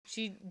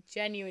She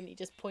genuinely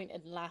just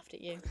pointed and laughed at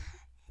you.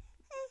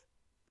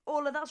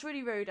 Orla, that's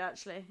really rude,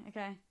 actually.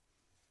 Okay.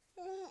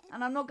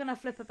 And I'm not going to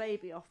flip a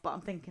baby off, but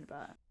I'm thinking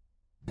about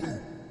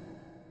it.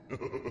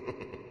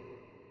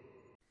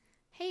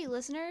 Hey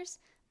listeners,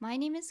 my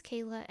name is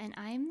Kayla and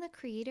I am the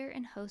creator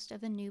and host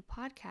of a new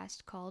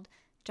podcast called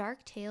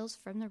Dark Tales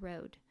from the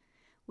Road.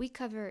 We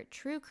cover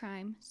true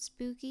crime,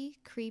 spooky,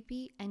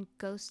 creepy, and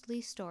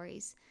ghostly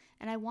stories,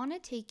 and I want to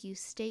take you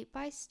state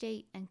by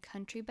state and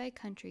country by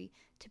country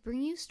to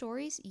bring you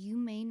stories you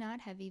may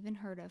not have even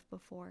heard of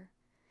before,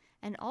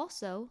 and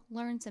also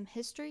learn some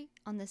history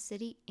on the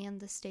city and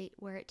the state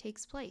where it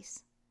takes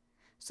place.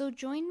 So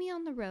join me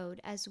on the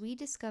road as we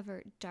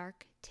discover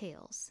dark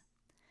tales.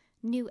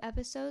 New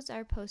episodes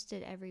are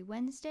posted every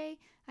Wednesday.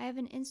 I have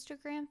an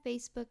Instagram,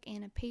 Facebook,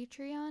 and a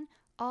Patreon,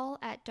 all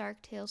at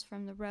Dark Tales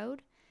from the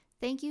Road.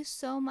 Thank you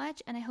so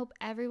much, and I hope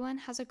everyone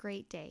has a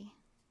great day.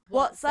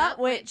 What's up,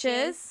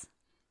 witches?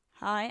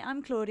 Hi,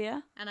 I'm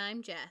Claudia. And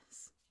I'm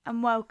Jess.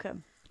 And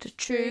welcome to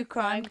True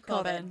Crime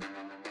Coven.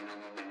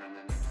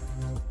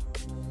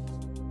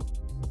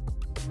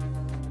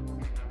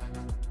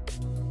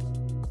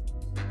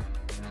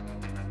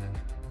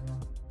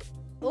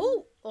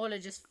 Oh, Orla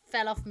just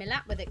fell off my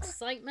lap with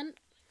excitement.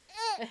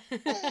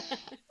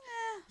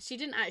 She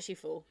didn't actually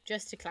fall,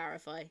 just to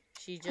clarify.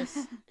 She just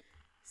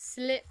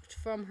slipped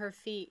from her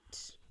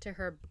feet to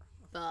her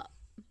butt.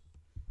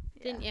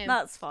 Didn't you?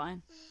 That's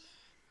fine.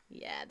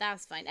 Yeah,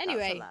 that's fine.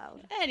 Anyway,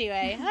 allowed.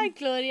 Hi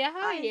Claudia, how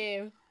are Hi.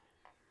 you?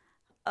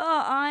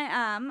 Oh, I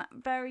am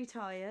very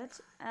tired.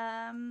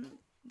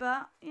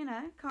 But,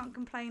 can't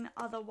complain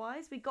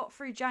otherwise. We got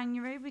through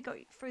January. We got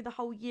through the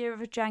whole year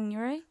of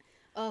January.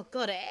 Oh,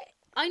 got it.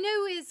 I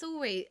know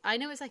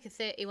it's like a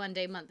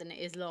 31-day month and it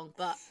is long,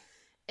 but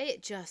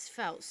it just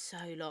felt so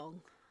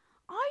long.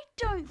 I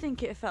don't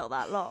think it felt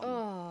that long.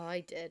 Oh, I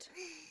did.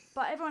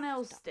 But everyone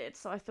else did,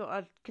 so I thought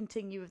I'd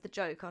continue with the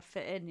joke. I'd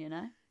fit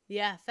in,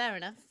 Yeah, fair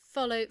enough.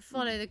 Follow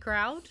the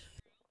crowd.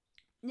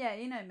 Yeah,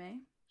 you know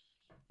me.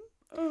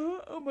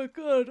 Oh my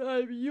god,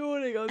 I'm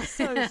yawning. I'm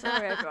so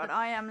sorry, everyone.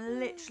 I am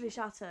literally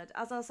shattered.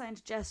 As I was saying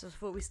to Jess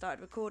before we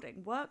started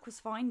recording, work was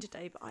fine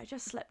today, but I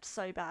just slept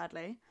so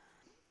badly.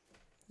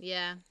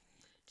 Yeah.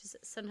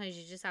 Sometimes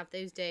you just have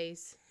those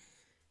days,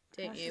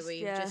 don't you, where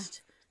you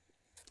just...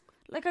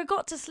 Like, I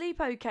got to sleep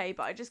okay,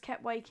 but I just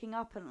kept waking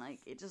up and,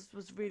 it just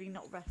was really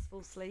not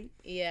restful sleep.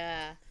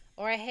 Yeah.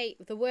 Or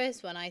the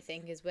worst one, I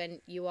think, is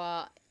when you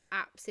are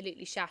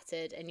absolutely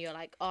shattered and you're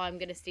like, oh, I'm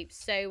going to sleep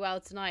so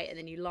well tonight, and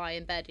then you lie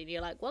in bed and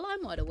you're like, well,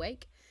 I'm wide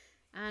awake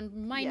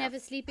and might never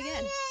sleep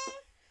again.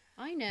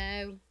 I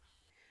know.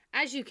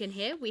 As you can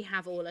hear, we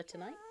have Orla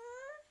tonight.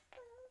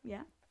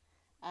 Yeah.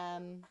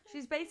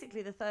 She's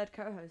basically the third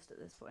co-host at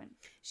this point.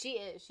 She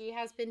is. She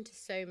has been to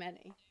so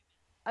many.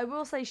 I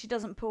will say she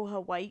doesn't pull her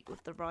weight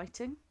with the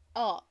writing.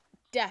 Oh,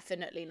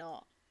 definitely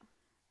not.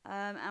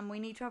 And we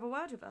need to have a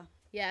word with her.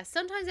 Yeah,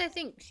 sometimes I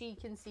think she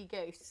can see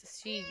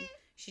ghosts.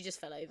 She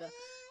just fell over.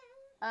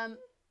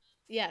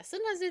 Yeah,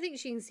 sometimes I think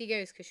she can see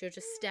ghosts because she'll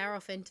just stare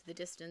off into the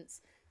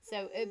distance.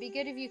 So it'd be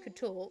good if you could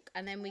talk,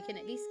 and then we can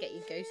at least get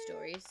you ghost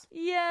stories.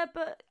 Yeah,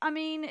 but I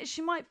mean,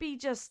 she might be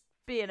just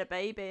being a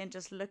baby and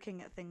just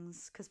looking at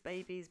things because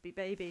babies be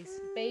babies.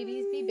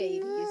 Babies be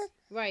babies.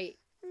 Right,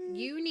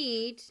 you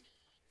need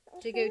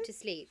to go to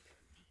sleep.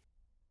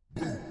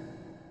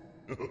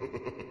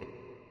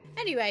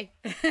 Anyway,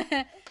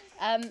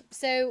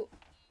 so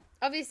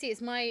obviously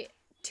it's my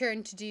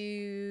turn to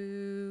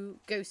do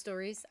ghost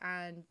stories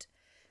and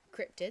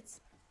cryptids.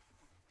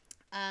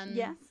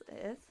 Yes,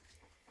 it is.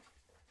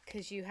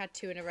 Because you had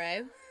 2 in a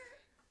row.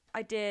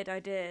 I did.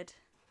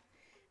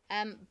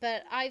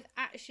 But I've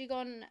actually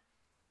gone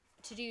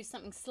to do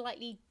something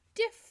slightly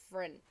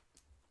different.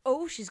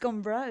 Oh, she's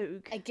gone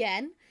rogue.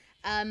 Again.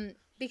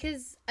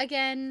 Because,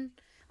 again,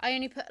 I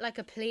only put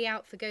a plea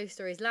out for ghost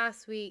stories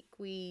last week.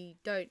 We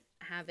don't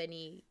have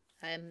any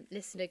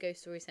listener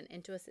ghost stories sent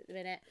into us at the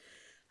minute.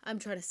 I'm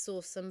trying to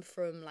source some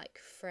from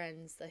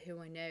friends who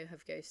I know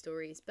have ghost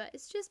stories, but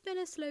it's just been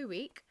a slow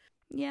week.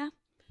 Yeah.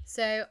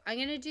 So I'm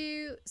going to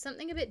do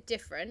something a bit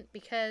different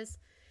because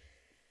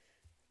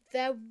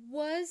there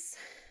was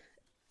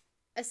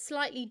a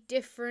slightly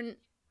different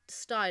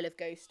style of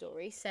ghost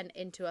story sent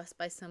into us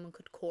by someone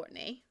called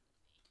Courtney.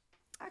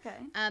 Okay.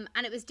 And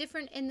it was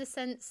different in the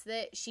sense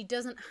that she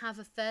doesn't have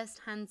a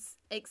first-hand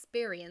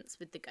experience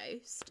with the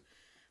ghost,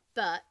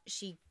 but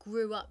she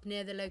grew up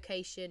near the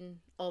location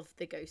of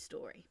the ghost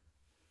story.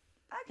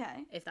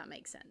 Okay. If that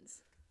makes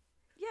sense.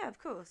 Yeah, of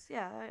course.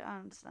 Yeah, I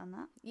understand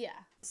that. Yeah.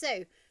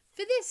 So,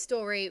 for this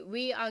story,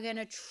 we are going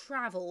to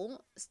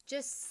travel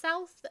just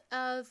south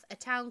of a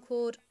town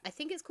called, I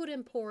think it's called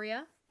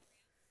Emporia.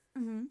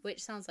 Mm-hmm.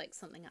 Which sounds like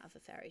something out of a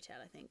fairy tale,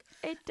 I think.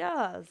 It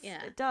does.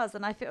 Yeah. It does.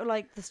 And I feel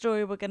like the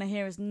story we're going to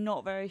hear is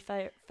not very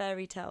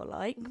fairy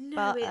tale-like. No,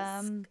 but,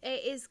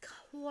 it is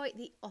quite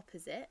the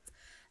opposite.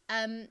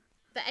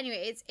 But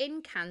anyway, it's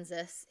in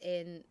Kansas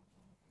in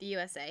the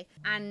USA.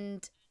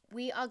 And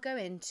we are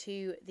going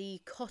to the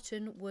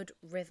Cottonwood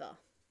River.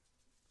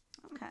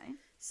 Okay.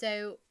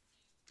 So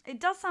It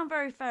does sound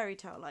very fairy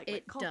tale like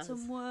It does.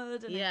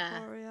 cottonwood and Yeah.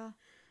 Emporia.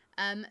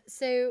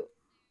 So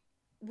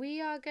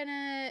we are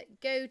gonna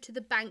go to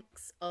the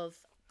banks of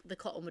the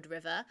Cottonwood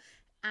River.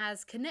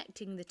 As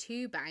connecting the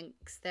two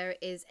banks, there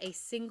is a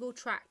single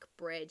track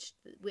bridge,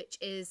 which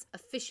is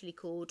officially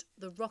called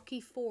the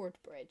Rocky Ford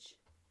Bridge.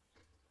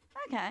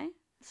 Okay.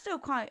 Still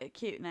quite a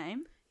cute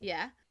name.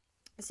 Yeah.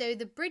 So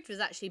the bridge was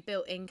actually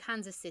built in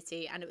Kansas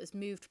City, and it was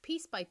moved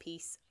piece by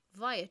piece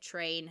via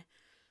train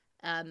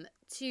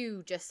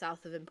to just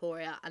south of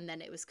Emporia, and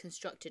then it was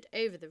constructed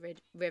over the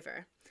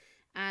river.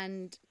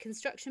 And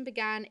construction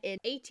began in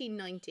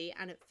 1890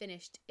 and it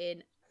finished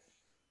in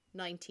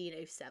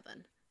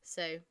 1907.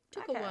 So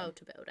took a while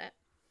to build it.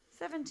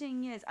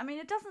 17 years. I mean,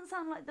 it doesn't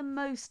sound like the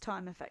most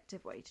time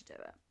effective way to do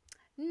it.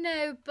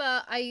 No,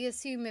 but I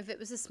assume if it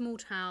was a small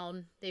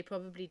town, they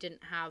probably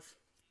didn't have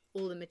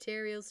all the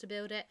materials to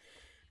build it.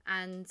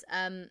 And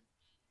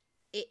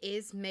it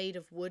is made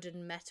of wood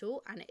and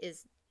metal, and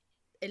it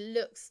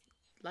looks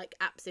like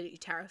absolutely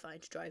terrifying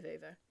to drive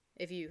over.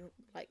 If you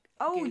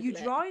Oh, you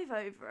Google it. drive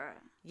over it?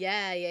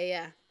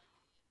 Yeah.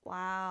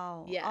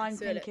 Wow. Yeah, I'm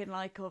so thinking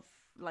of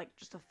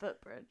just a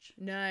footbridge.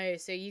 No,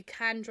 so you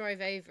can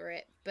drive over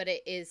it, but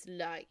it is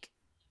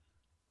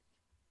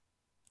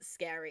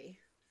scary.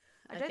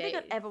 I don't think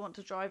I'd ever want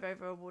to drive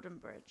over a wooden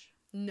bridge.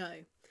 No.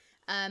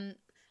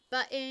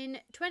 But in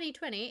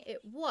 2020, it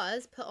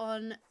was put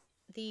on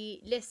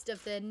the list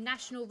of the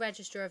National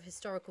Register of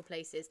Historical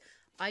Places.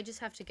 I just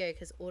have to go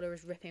because Orla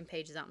is ripping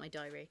pages out my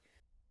diary.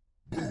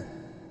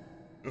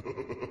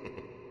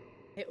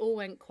 It all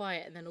went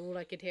quiet, and then all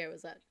I could hear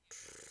was that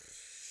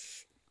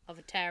of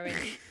a tearing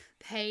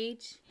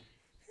page.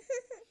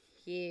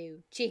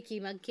 You cheeky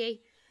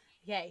monkey.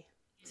 Okay,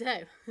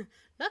 so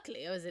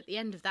luckily I was at the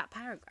end of that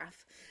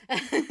paragraph.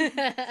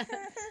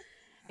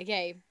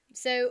 Okay,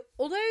 so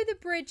although the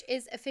bridge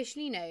is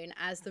officially known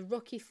as the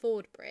Rocky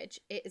Ford Bridge,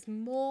 it is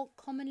more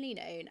commonly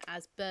known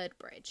as Bird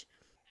Bridge.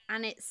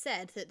 And it's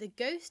said that the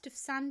ghost of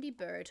Sandy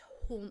Bird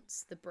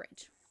haunts the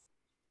bridge.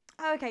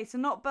 Okay, so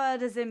not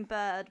bird as in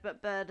bird,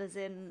 but bird as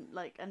in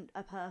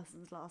a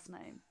person's last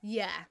name.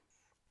 Yeah.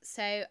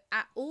 So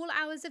at all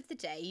hours of the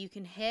day, you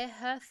can hear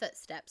her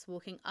footsteps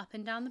walking up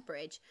and down the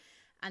bridge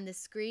and the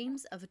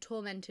screams of a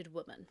tormented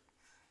woman.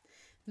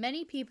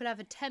 Many people have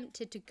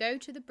attempted to go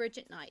to the bridge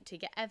at night to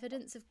get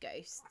evidence of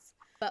ghosts,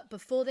 but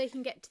before they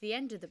can get to the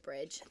end of the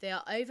bridge, they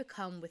are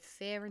overcome with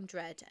fear and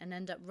dread and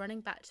end up running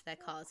back to their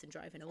cars and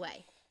driving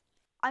away.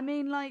 I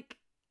mean,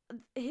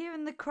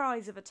 hearing the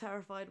cries of a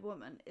terrified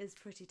woman is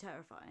pretty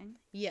terrifying.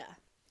 Yeah.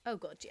 Oh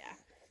god, yeah.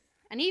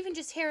 And even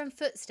just hearing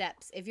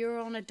footsteps, if you're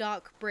on a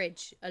dark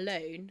bridge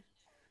alone,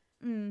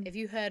 if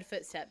you heard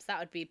footsteps, that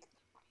would be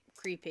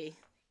creepy.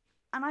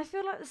 And I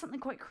feel like there's something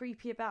quite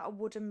creepy about a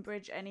wooden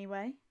bridge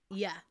anyway.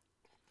 Yeah.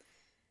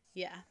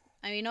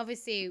 I mean,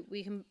 obviously,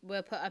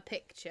 we'll put a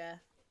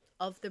picture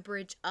of the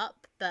bridge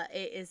up, but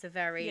it is a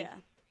very,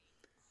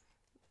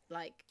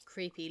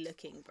 creepy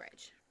looking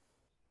bridge.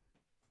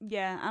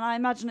 Yeah, and I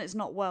imagine it's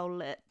not well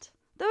lit.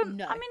 Though,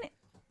 No. I mean,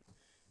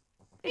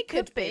 it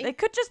could be. They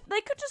could just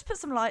put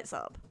some lights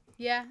up.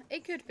 Yeah,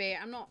 it could be.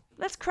 I'm not...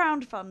 Let's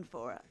crowdfund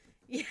for it.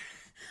 Yeah.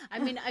 I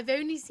mean, I've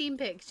only seen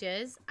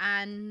pictures,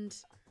 and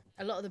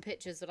a lot of the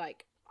pictures are,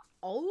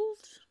 old.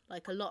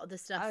 A lot of the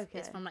stuff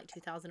is from,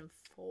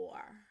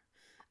 2004.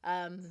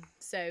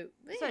 So,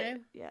 you know,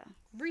 yeah.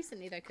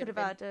 recently there Could have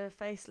had a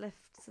facelift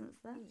since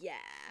then. Yeah.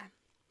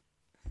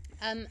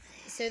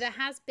 So there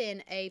has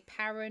been a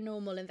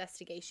paranormal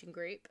investigation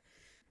group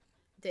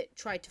that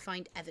tried to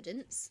find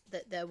evidence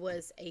that there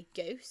was a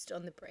ghost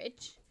on the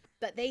bridge,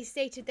 but they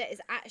stated that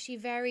it's actually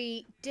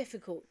very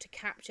difficult to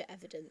capture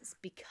evidence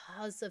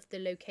because of the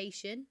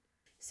location.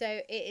 So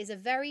it is a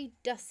very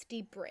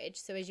dusty bridge.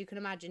 So as you can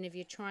imagine, if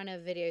you're trying to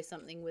video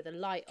something with a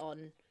light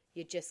on,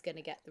 you're just going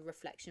to get the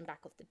reflection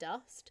back of the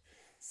dust.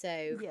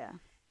 So, yeah.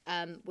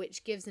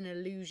 Which gives an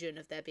illusion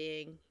of there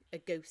being a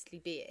ghostly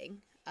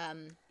being.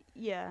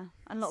 Yeah,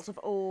 and lots of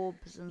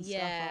orbs and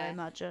stuff, I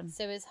imagine.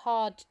 So it's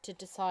hard to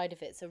decide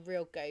if it's a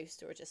real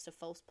ghost or just a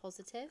false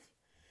positive.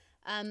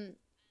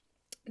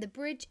 The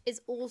bridge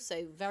is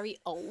also very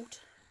old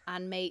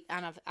and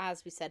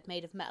as we said,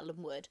 made of metal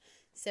and wood.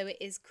 So it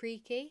is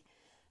creaky.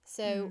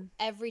 So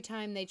every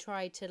time they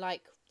tried to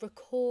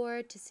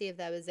record to see if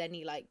there was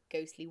any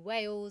ghostly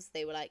wails,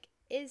 they were like,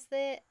 is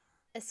there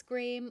a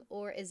scream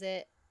or is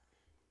it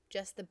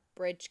just the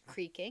bridge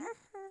creaking?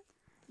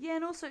 Yeah,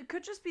 and also it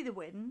could just be the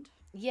wind.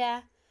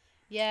 Yeah,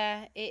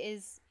 it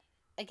is.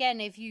 Again,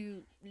 if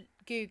you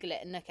Google it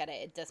and look at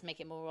it, it does make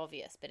it more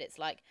obvious. But it's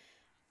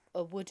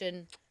a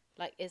wooden,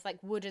 it's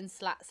wooden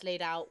slats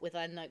laid out with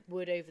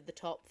wood over the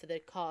top for the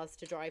cars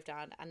to drive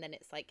down, and then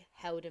it's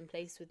held in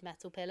place with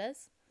metal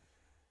pillars.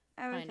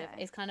 Oh, okay. Kind of.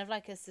 It's kind of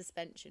like a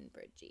suspension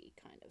bridgey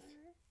kind of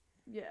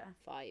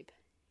vibe.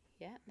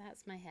 Yeah,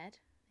 that's my head.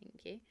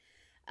 Thank you.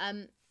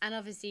 And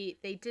obviously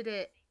they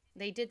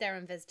did their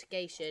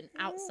investigation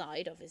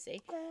outside,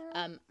 obviously,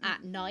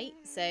 at night.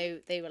 So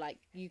they were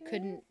you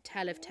couldn't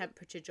tell if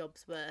temperature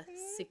jobs were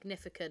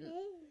significant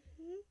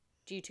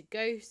due to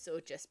ghosts or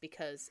just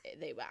because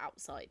they were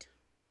outside.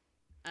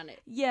 And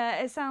it, Yeah,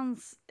 it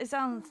sounds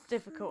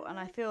difficult, and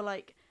I feel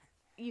like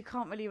you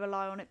can't really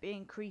rely on it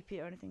being creepy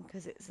or anything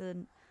because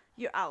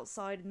you're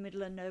outside in the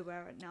middle of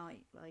nowhere at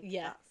night. Like,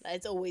 yeah, that's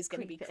it's always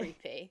going to be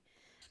creepy.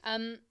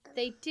 creepy.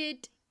 They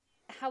did,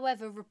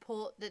 however,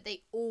 report that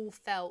they all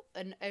felt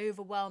an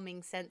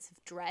overwhelming sense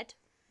of dread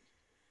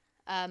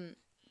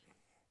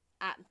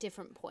at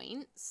different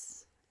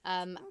points.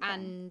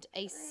 And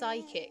a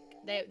psychic,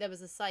 there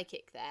was a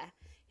psychic there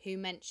who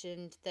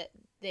mentioned that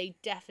they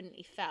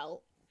definitely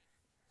felt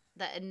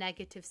that a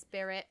negative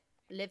spirit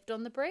lived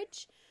on the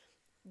bridge.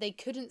 They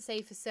couldn't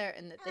say for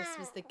certain that this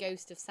was the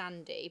ghost of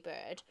Sandy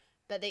Bird,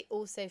 but they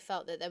also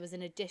felt that there was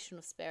an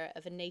additional spirit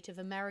of a Native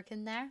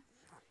American there.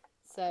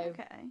 So,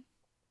 Okay.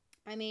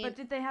 I mean, But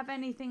did they have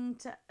anything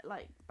to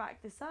like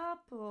back this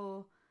up,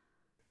 or?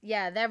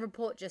 yeah, their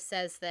report just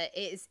says that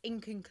it is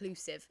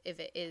inconclusive if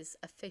it is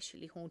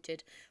officially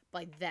haunted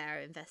by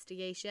their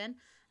investigation.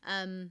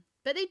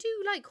 But they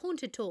do like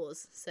haunted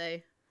tours,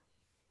 so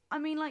I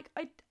mean, like,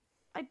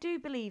 I do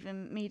believe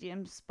in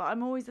mediums, but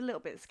I'm always a little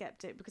bit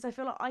skeptic because I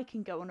feel like I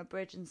can go on a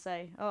bridge and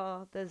say,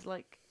 oh, there's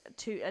like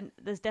and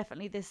there's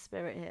definitely this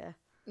spirit here.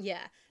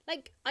 yeah.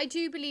 Like I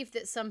do believe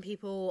that some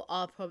people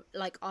are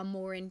are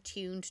more in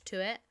tuned to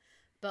it,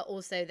 but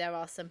also there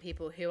are some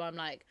people who I'm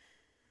like,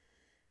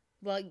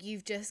 well,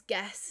 you've just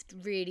guessed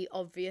really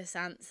obvious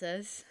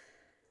answers.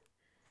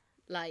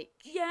 Like,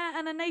 Yeah,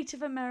 and a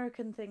Native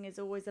American thing is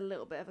always a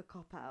little bit of a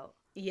cop out.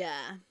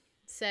 yeah.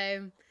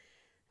 So,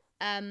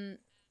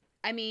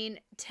 I mean,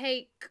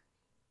 take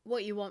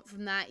what you want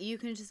from that. You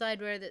can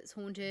decide whether it's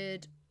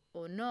haunted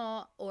or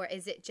not, or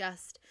is it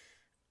just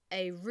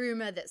a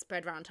rumor that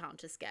spread around town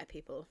to scare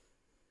people?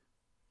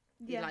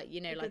 Yeah, Like, you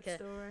know, a like good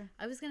story.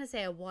 I was going to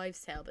say a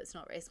wives' tale, but it's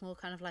not really. It's more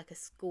kind of like a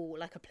school,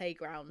 like a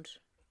playground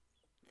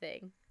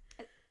thing.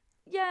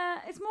 Yeah,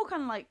 it's more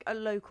kind of like a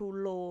local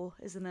law,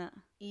 isn't it?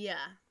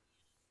 Yeah.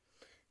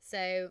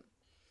 So,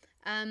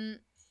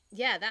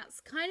 yeah,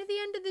 that's kind of the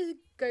end of the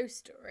ghost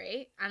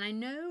story. And I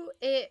know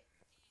it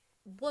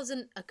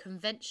wasn't a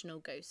conventional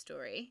ghost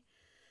story,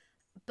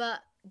 but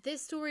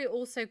this story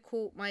also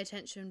caught my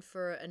attention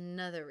for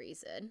another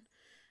reason.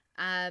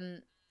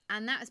 And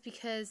that's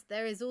because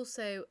there is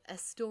also a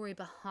story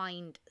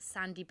behind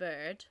Sandy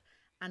Bird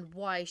and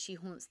why she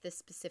haunts this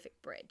specific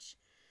bridge.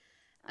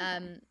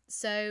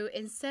 So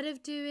instead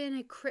of doing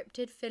a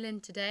cryptid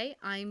fill-in today,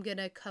 I'm going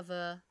to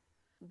cover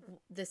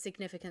the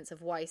significance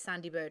of why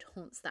Sandy Bird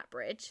haunts that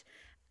bridge.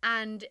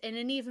 And in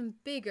an even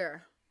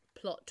bigger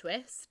plot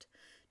twist,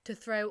 to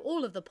throw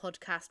all of the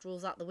podcast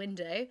rules out the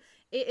window,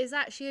 it is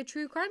actually a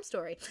true crime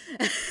story.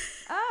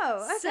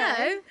 Oh, okay.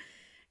 So,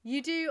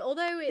 you do,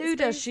 although it's... Who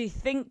does she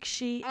think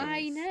she is?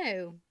 I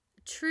know.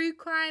 True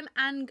crime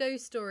and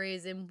ghost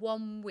stories in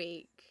 1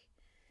 week.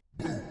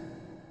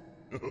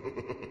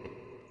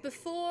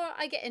 Before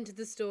I get into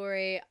the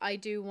story, I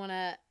do want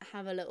to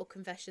have a little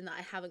confession that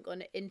I haven't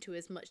gone into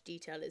as much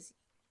detail as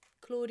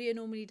Claudia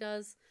normally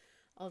does.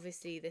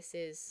 Obviously, this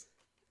is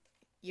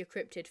your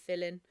cryptid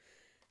fill-in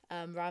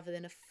rather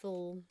than a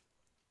full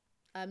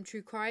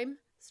true crime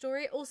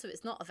story. Also,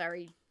 it's not a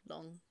very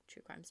long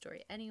true crime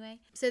story anyway.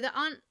 So there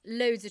aren't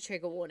loads of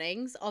trigger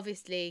warnings.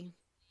 Obviously,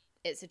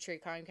 it's a true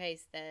crime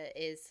case. There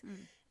is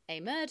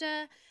a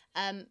murder.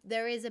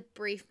 There is a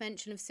brief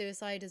mention of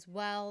suicide as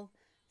well.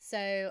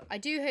 So I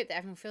do hope that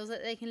everyone feels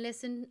like they can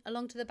listen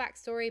along to the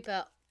backstory,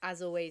 but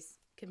as always,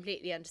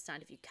 completely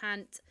understand if you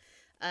can't.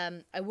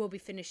 I will be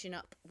finishing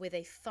up with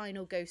a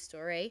final ghost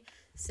story.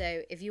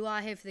 So if you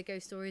are here for the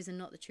ghost stories and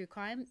not the true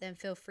crime, then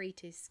feel free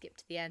to skip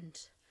to the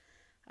end.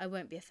 I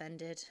won't be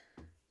offended.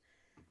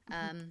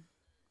 And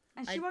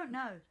she won't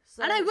know.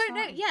 So And I it's won't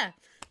know, fine. yeah.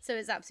 So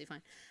it's absolutely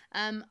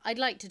fine. I'd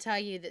like to tell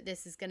you that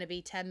this is going to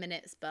be 10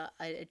 minutes, but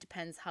it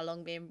depends how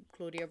long me and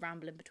Claudia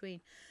ramble in between.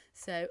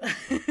 So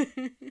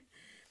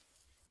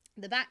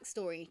the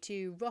backstory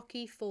to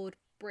Rocky Ford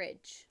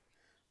Bridge,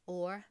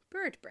 or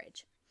Bird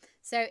Bridge.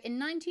 So in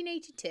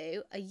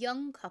 1982, a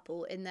young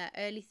couple in their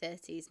early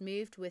 30s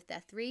moved with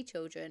their 3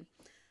 children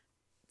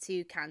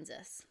to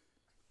Kansas.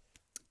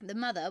 The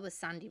mother was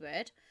Sandy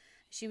Bird.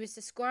 She was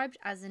described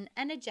as an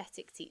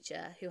energetic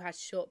teacher who had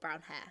short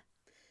brown hair.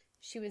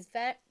 She was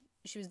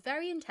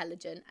very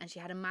intelligent and she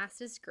had a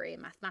master's degree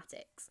in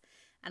mathematics.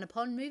 And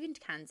upon moving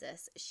to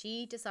Kansas,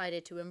 she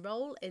decided to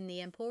enroll in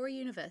the Emporia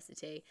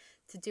University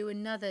to do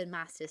another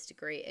master's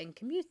degree in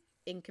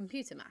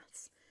computer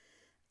maths,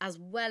 as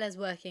well as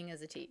working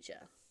as a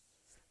teacher.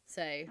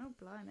 So, Oh,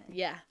 blimey.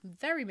 yeah,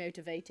 very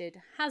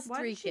motivated, has Why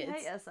 3 does she kids.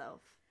 hate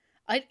herself?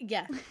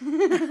 Yeah,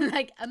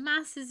 like a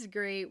master's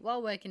degree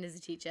while working as a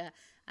teacher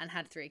and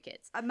had 3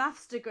 kids. A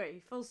maths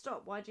degree, full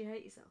stop. Why do you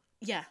hate yourself?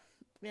 Yeah,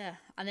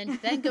 and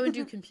then go and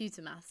do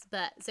computer maths.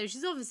 But so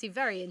she's obviously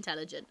very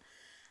intelligent.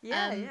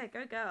 Yeah,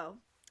 go girl.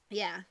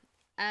 Yeah.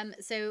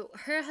 So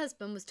her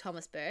husband was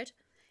Thomas Bird.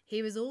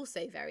 He was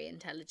also very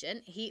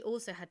intelligent. He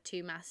also had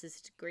 2 master's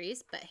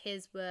degrees, but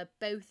his were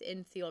both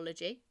in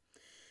theology.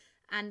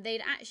 And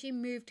they'd actually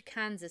moved to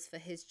Kansas for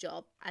his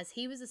job, as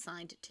he was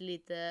assigned to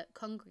lead the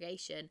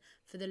congregation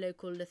for the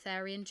local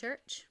Lutheran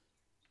church.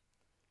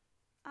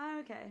 Oh,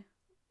 okay.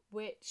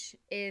 which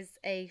is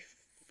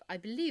I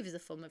believe is a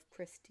form of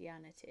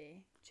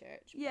Christianity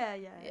church. Yeah.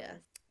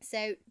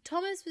 So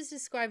Thomas was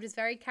described as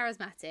very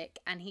charismatic,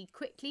 and he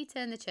quickly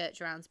turned the church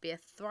around to be a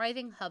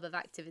thriving hub of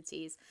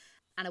activities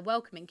and a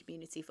welcoming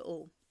community for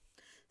all.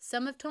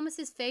 Some of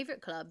Thomas's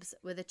favourite clubs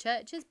were the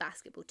church's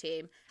basketball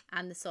team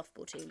and the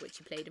softball team, which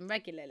he played in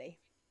regularly.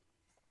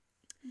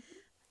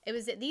 It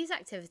was at these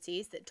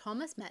activities that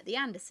Thomas met the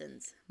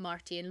Andersons,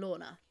 Marty and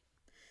Lorna.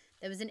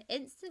 There was an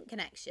instant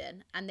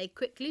connection, and they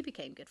quickly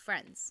became good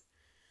friends,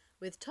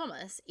 with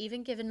Thomas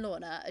even giving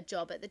Lorna a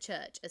job at the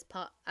church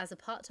as a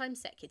part-time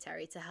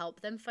secretary to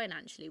help them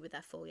financially with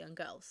their 4 young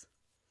girls.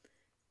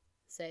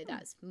 So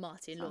that's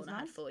Marty and Sounds Lorna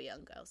had nice. 4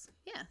 young girls.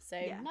 Yeah, so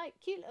Yeah. like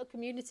cute little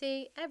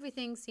community.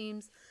 Everything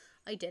seems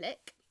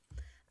idyllic.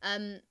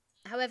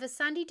 However,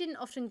 Sandy didn't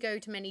often go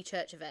to many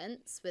church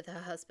events with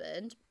her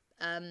husband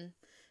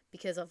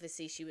because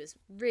obviously she was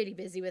really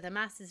busy with her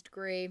master's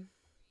degree.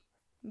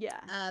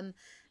 Yeah.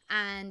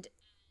 And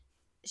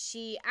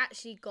she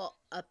actually got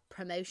a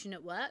promotion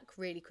at work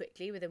really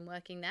quickly within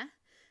working there.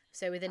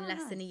 So within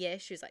less than a year,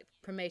 she was like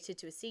promoted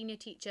to a senior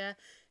teacher.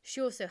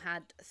 She also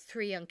had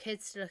 3 young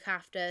kids to look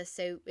after,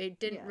 so it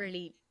didn't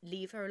really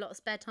leave her a lot of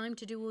spare time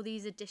to do all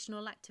these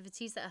additional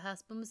activities that her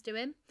husband was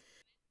doing.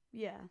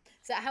 Yeah.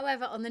 So,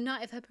 however, on the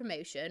night of her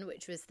promotion,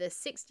 which was the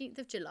 16th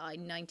of July,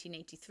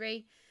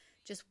 1983,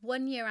 just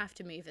 1 year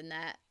after moving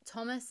there,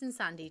 Thomas and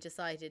Sandy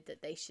decided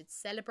that they should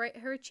celebrate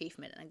her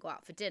achievement and go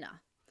out for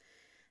dinner.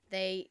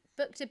 They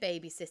booked a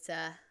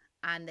babysitter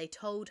and they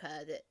told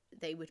her that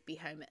they would be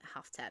home at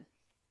 10:30.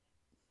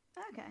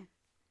 Okay.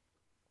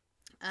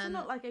 So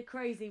not like a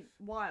crazy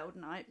wild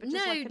night, but no,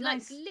 just like a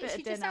nice literally bit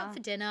of just dinner. out for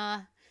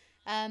dinner.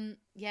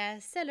 Yeah,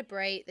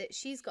 celebrate that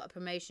she's got a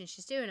promotion.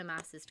 She's doing a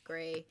master's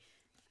degree.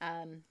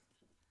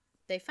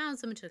 They found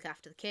someone to look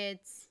after the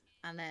kids,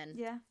 and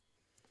then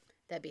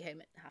they'll be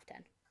home at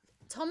 10:30.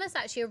 Thomas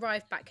actually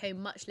arrived back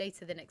home much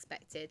later than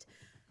expected,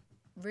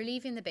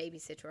 relieving the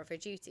babysitter of her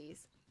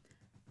duties.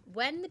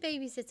 When the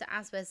babysitter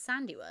asked where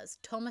Sandy was,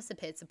 Thomas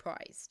appeared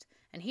surprised,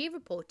 and he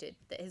reported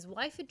that his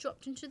wife had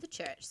dropped into the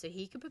church so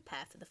he could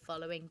prepare for the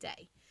following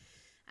day.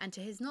 And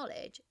to his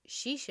knowledge,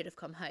 she should have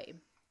come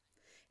home.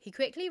 He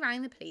quickly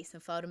rang the police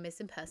and filed a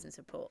missing persons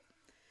report.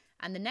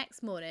 And the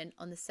next morning,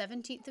 on the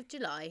 17th of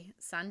July,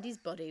 Sandy's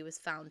body was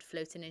found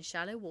floating in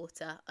shallow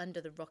water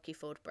under the Rocky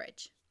Ford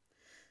Bridge.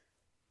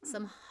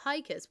 Some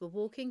hikers were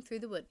walking through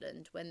the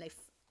woodland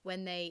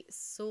when they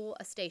saw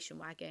a station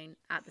wagon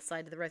at the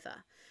side of the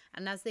river,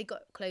 and as they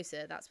got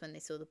closer, that's when they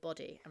saw the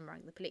body and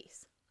rang the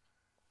police.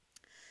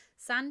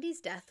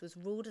 Sandy's death was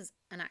ruled as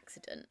an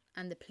accident,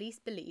 and the police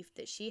believed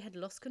that she had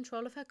lost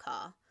control of her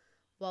car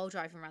while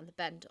driving around the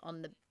bend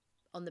on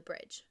the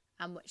bridge,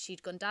 and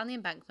she'd gone down the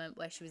embankment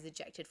where she was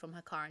ejected from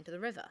her car into the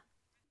river.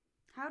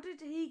 How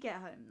did he get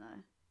home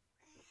though?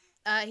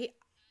 I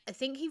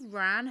think he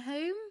ran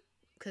home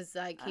because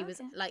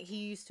he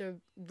used to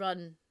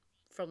run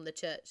from the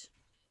church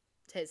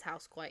to his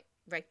house quite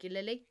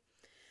regularly.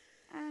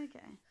 Okay.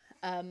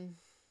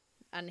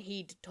 And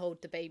he'd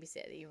told the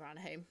babysitter that he ran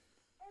home.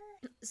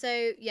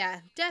 So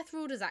yeah, death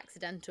ruled as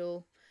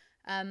accidental.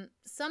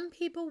 Some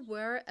people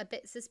were a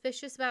bit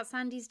suspicious about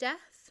Sandy's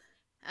death,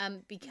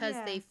 because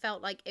they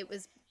felt like it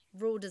was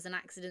ruled as an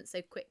accident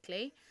so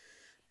quickly,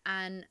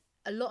 and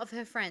a lot of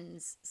her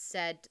friends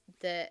said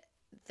that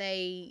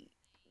they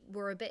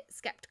were a bit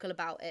skeptical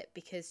about it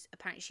because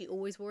apparently she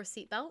always wore a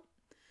seatbelt.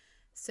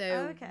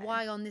 So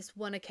why on this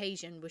one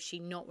occasion was she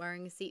not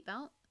wearing a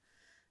seatbelt?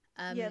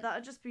 Yeah, that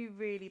would just be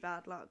really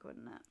bad luck,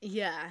 wouldn't it?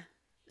 Yeah.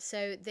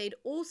 So they'd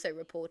also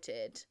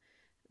reported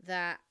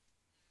that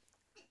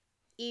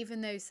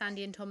even though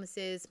Sandy and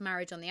Thomas's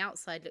marriage on the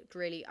outside looked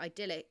really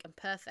idyllic and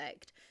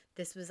perfect,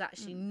 this was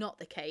actually not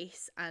the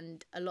case.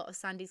 And a lot of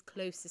Sandy's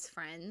closest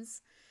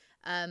friends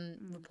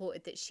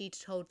reported that she'd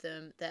told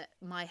them that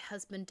my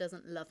husband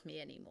doesn't love me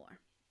anymore.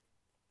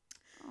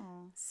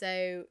 Oh.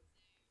 So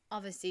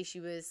obviously she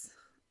was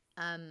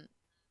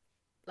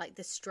like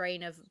the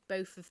strain of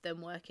both of them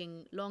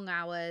working long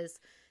hours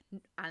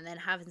and then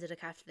having to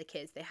look after the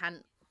kids. They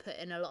hadn't put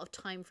in a lot of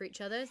time for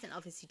each other and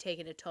obviously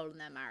taken a toll on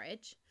their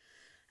marriage.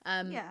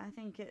 Yeah, I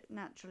think it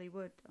naturally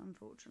would,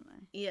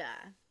 unfortunately. Yeah.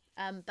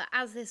 But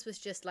as this was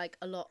just like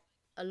a lot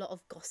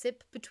of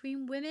gossip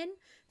between women,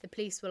 the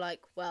police were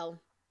like,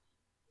 well,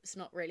 it's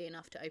not really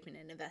enough to open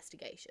an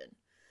investigation.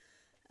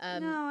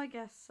 No, I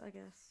guess.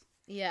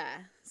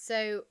 Yeah.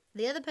 So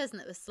the other person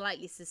that was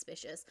slightly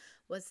suspicious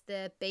was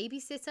the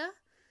babysitter.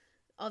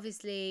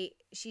 Obviously,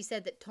 she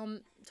said that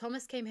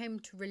Thomas came home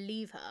to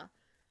relieve her,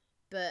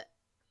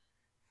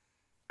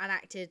 and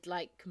acted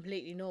like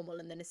completely normal.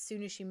 And then as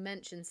soon as she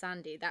mentioned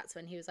Sandy, that's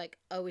when he was like,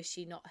 oh, is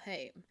she not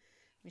home?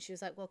 And she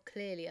was like, well,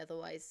 clearly,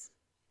 otherwise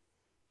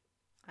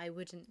I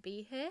wouldn't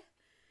be here.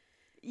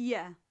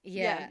 Yeah.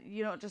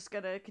 You're not just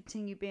going to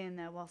continue being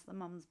there whilst the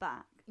mum's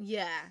back.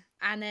 Yeah.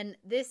 And then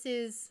this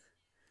is...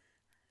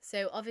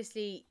 So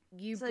obviously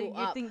you brought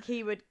up... think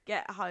he would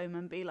get home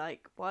and be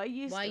like, why are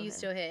you still here?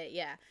 Still here?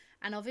 Yeah.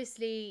 And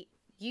obviously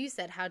you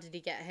said, how did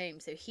he get home?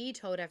 So he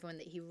told everyone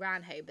that he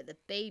ran home, but the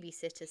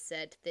babysitter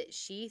said that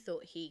she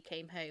thought he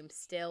came home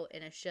still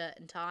in a shirt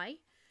and tie.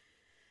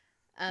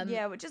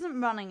 Yeah, which isn't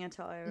running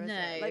attire, is No.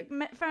 it?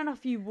 Like, fair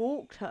enough, you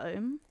walked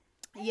home.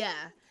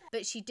 Yeah,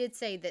 but she did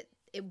say that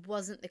it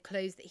wasn't the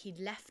clothes that he'd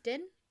left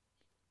in.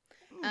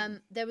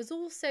 There was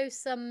also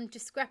some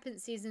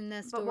discrepancies in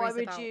their stories.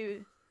 But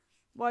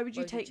why would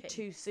you take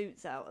two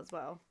suits out as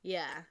well?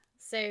 Yeah.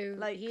 So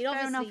Like, he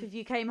fair enough if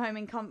you came home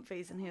in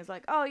comfies and he was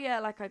like, oh yeah,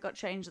 like I got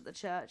changed at the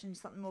church and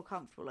something more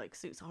comfortable, like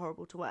suits are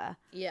horrible to wear.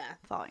 Yeah.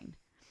 Fine.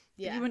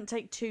 Yeah. But you wouldn't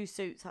take two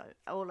suits out,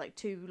 or like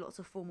two lots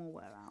of formal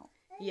wear out.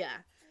 Yeah.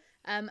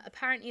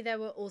 Apparently there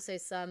were also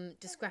some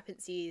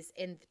discrepancies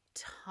in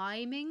the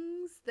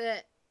timings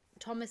that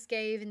Thomas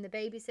gave and the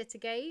babysitter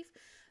gave.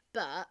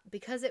 But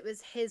because it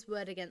was his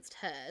word against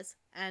hers,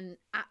 and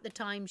at the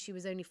time she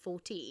was only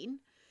 14,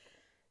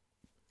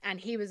 and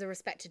he was a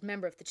respected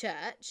member of the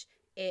church,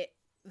 it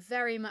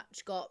very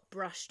much got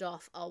brushed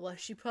off. Oh, well,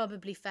 she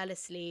probably fell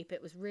asleep.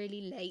 It was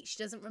really late.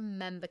 She doesn't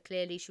remember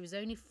clearly. She was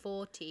only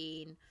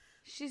 14.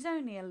 She's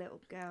only a little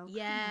girl.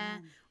 Yeah,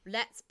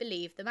 let's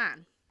believe the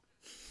man.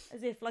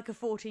 As if like a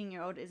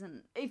 14-year-old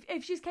isn't.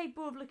 If she's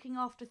capable of looking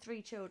after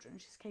 3 children,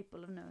 she's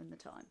capable of knowing the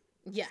time.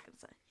 Yeah. Just gonna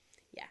say.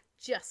 Yeah,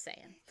 just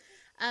saying.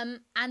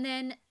 And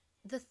then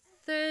the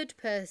third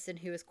person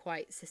who was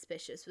quite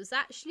suspicious was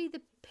actually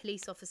the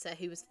police officer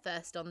who was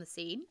first on the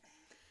scene.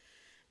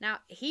 Now,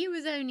 he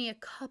was only a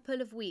couple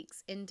of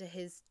weeks into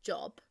his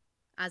job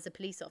as a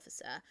police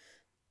officer,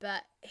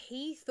 but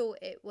he thought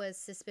it was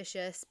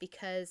suspicious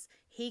because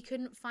he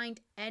couldn't find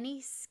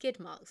any skid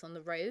marks on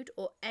the road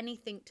or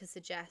anything to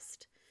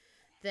suggest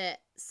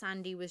that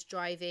Sandy was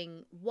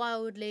driving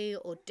wildly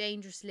or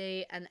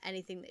dangerously, and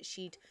anything that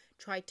she'd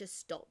tried to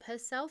stop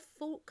herself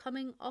for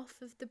coming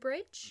off of the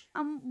bridge.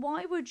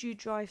 Why would you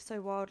drive so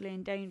wildly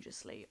and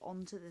dangerously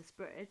onto this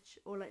bridge,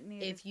 or like near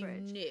this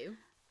bridge? If you knew.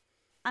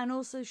 And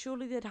also,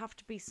 surely there'd have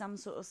to be some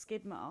sort of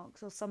skid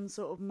marks or some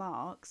sort of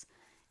marks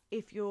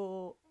if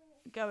you're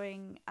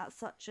going at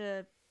such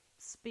a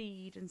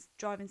speed and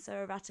driving so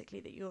erratically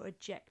that you're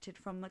ejected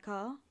from the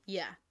car.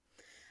 Yeah.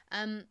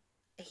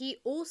 He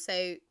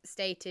also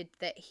stated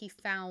that he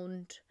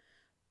found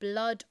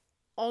blood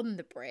on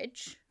the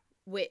bridge,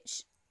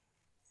 which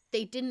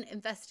they didn't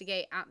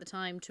investigate at the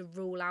time to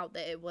rule out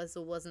that it was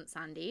or wasn't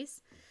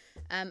Sandy's.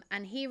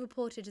 And he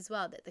reported as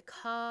well that the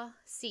car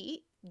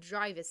seat,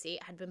 driver's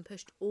seat, had been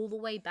pushed all the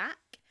way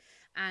back,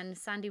 and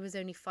Sandy was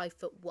only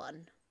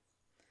 5'1".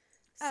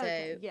 So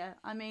okay, yeah.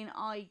 I mean,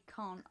 I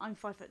can't. I'm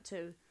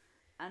 5'2",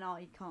 and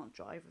I can't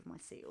drive with my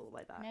seat all the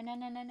way back.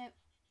 No.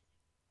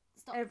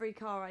 Stop. Every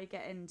car I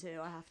get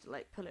into, I have to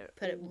like put it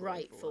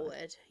right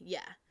forward. Yeah.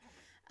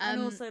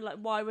 And also, like,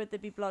 why would there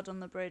be blood on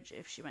the bridge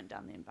if she went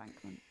down the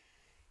embankment?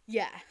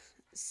 Yeah.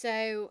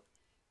 So,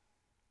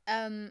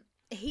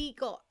 he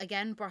got,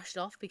 again, brushed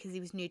off because he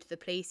was new to the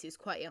police. He was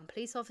quite a young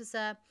police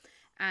officer.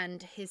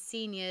 And his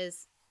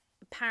seniors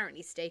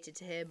apparently stated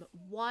to him,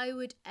 why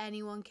would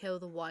anyone kill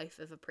the wife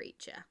of a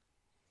preacher?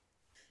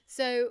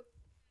 So,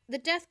 the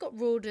death got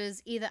ruled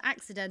as either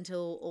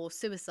accidental or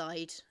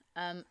suicide,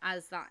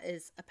 as that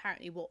is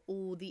apparently what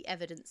all the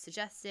evidence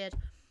suggested.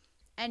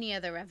 Any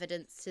other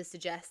evidence to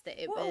suggest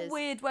that it was... What a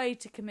weird way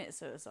to commit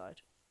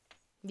suicide.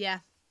 Yeah.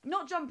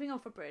 Not jumping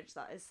off a bridge,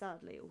 that is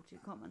sadly all too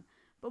common.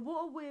 But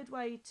what a weird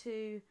way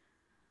to...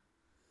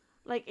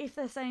 Like, if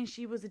they're saying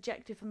she was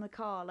ejected from the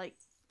car, like,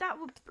 that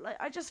would... Like,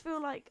 I just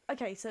feel like...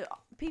 Okay, so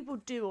people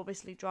do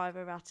obviously drive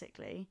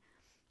erratically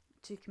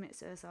to commit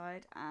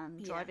suicide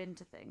and drive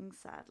into things,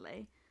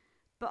 sadly.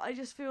 But I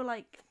just feel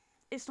like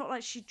it's not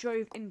like she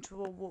drove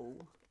into a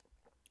wall.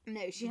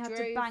 No, she had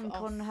drove to bank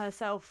off on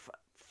herself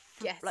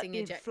getting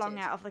being ejected. flung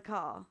out of the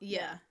car.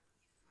 Yeah.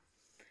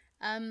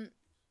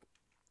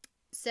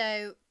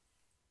 So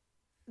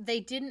they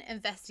didn't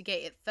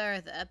investigate it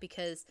further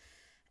because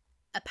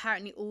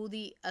apparently all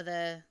the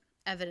other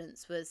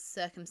evidence was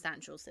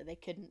circumstantial, so they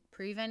couldn't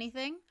prove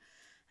anything.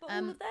 But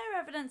all of their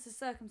evidence is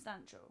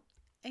circumstantial.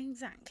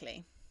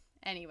 Exactly.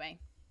 Anyway,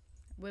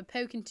 we're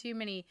poking too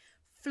many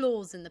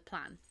flaws in the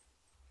plan.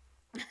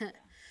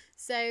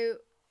 So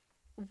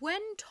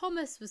when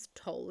Thomas was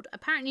told,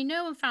 apparently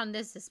no one found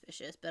this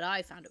suspicious, but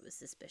I found it was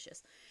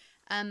suspicious.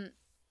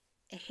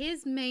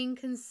 His main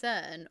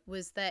concern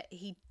was that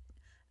he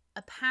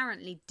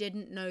apparently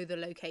didn't know the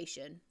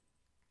location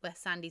where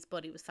Sandy's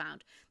body was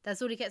found.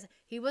 That's all he kept saying.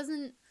 He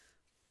wasn't,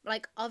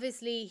 like,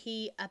 obviously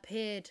he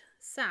appeared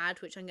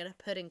sad, which I'm going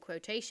to put in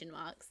quotation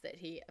marks, that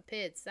he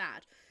appeared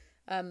sad.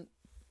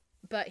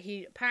 But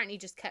he apparently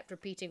just kept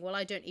repeating, well,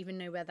 I don't even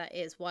know where that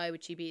is. Why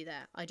would she be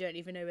there? I don't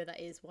even know where that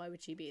is. Why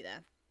would she be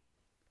there?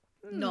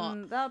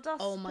 Not, thou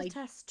dost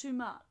protest too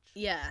much.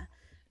 Yeah.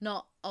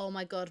 Not, oh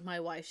my God, my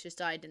wife's just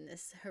died in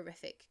this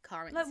horrific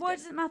car incident. Like, why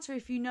does it matter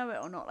if you know it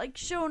or not? Like,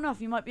 sure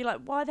enough, you might be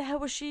like, why the hell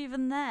was she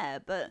even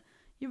there? But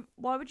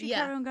why would you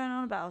carry on going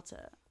on about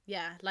it?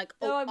 Yeah, like,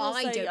 Though I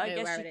don't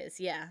know where it is.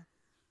 Yeah.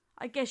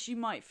 I guess you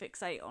might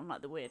fixate on,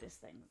 like, the weirdest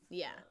things.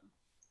 Yeah.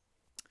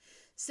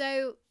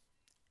 So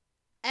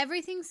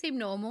everything seemed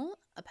normal,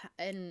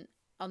 and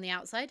on the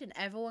outside, and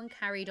everyone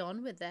carried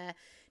on with their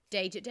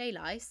day-to-day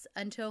lives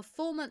until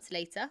 4 months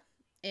later,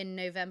 in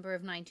November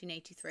of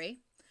 1983,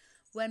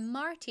 when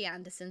Marty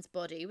Anderson's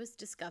body was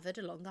discovered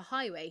along the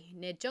highway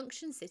near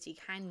Junction City,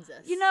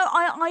 Kansas. You know,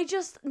 I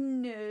just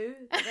knew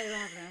that they were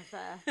having an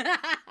affair.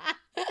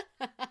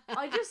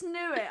 I just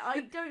knew it. I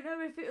don't know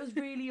if it was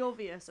really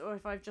obvious or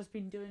if I've just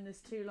been doing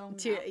this too long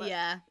now. But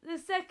Yeah. the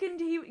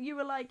second you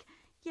were like,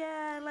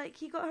 yeah, like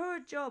he got her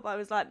a job, I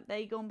was like,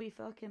 they gonna be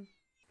fucking.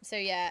 So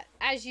yeah,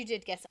 as you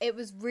did guess, it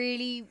was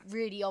really,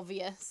 really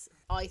obvious.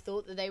 I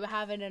thought that they were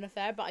having an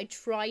affair, but I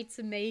tried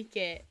to make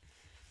it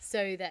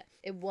so that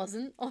it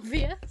wasn't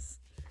obvious.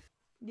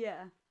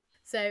 Yeah.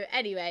 So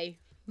anyway,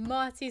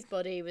 Marty's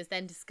body was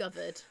then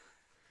discovered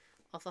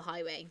off a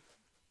highway.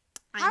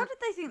 How did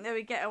they think they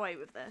would get away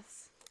with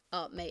this?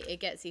 Oh, mate, it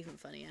gets even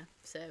funnier.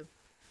 So,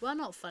 well,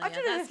 not funnier. I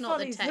don't know That's if not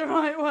funny's the the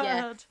right word.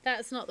 Yeah,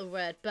 that's not the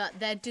word. But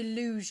their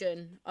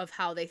delusion of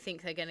how they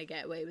think they're going to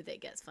get away with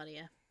it gets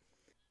funnier.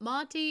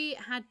 Marty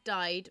had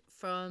died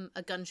from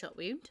a gunshot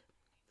wound.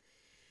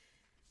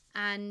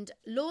 And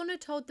Lorna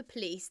told the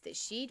police that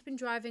she'd been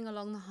driving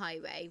along the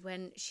highway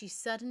when she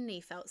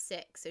suddenly felt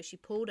sick, so she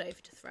pulled over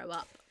to throw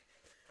up.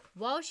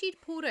 While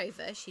she'd pulled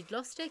over, she'd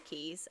lost her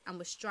keys and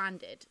was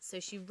stranded, so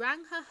she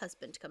rang her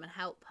husband to come and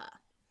help her.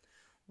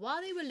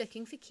 While they were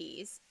looking for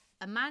keys,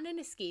 a man in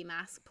a ski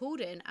mask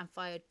pulled in and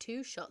fired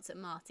 2 shots at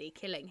Marty,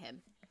 killing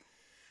him.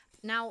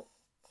 Now,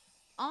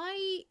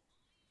 I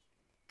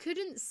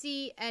couldn't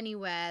see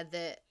anywhere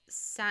that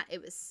it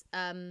was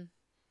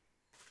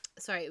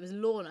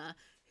Lorna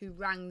who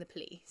rang the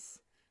police,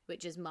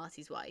 which is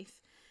Marty's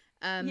wife.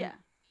 Yeah.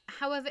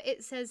 However,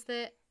 it says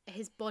that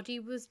his body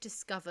was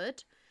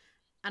discovered,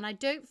 and I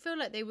don't feel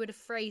like they would have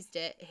phrased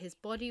it, his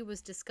body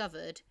was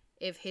discovered,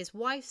 if his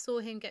wife saw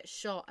him get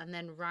shot and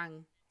then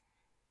rang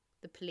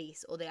the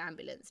police or the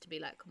ambulance to be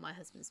like, my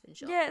husband's been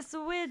shot. Yeah, it's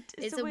a weird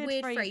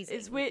phrasing.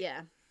 It's weird.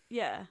 Yeah.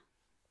 Yeah.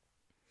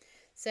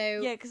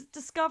 So Yeah, because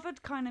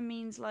discovered kind of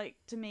means, like,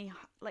 to me,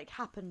 like,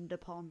 happened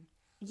upon.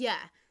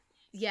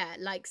 yeah,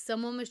 like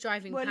someone was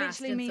driving Well, it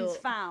past literally and means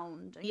thought,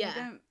 found. And Yeah.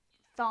 you don't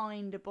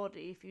find a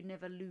body if you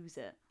never lose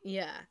it.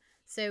 yeah.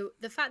 So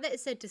the fact that it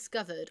said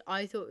discovered,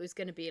 I thought it was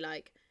going to be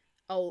like,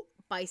 oh,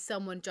 by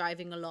someone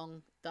driving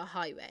along the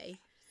highway.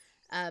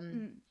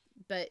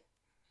 But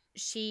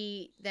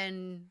she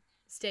then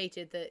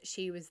stated that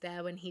she was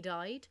there when he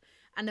died.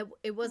 And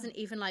it wasn't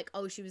even like,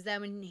 oh, she was there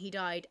when he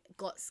died,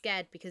 got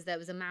scared because there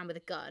was a man with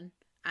a gun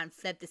and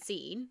fled the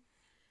scene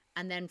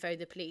and then phoned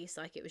the police.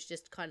 Like, it was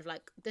just kind of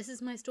like, this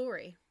is my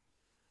story.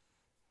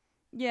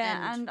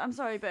 Yeah, and I'm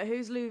sorry, but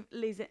who's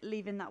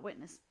leaving that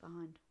witness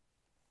behind?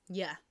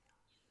 Yeah.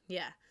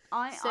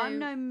 I'm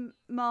no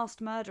masked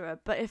murderer,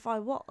 but if I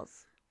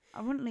was,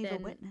 I wouldn't leave a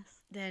witness.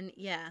 Then,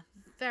 yeah,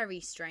 very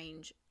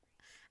strange.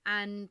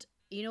 And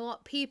you know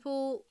what?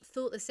 People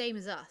thought the same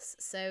as us.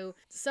 So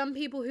some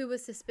people who were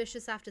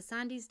suspicious after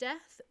Sandy's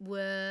death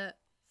were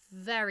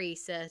very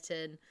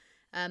certain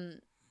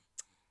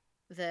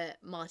that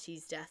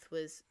Marty's death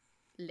was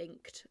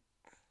linked.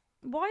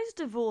 Why is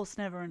divorce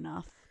never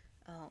enough?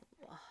 Oh,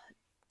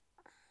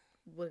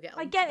 we'll get on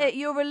I to get that. it,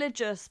 you're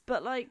religious,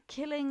 but, like,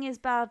 killing is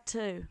bad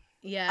too.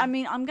 Yeah. I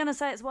mean, I'm going to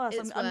say it's worse.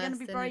 It's I'm going to worse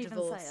be than a brave and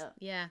divorce. say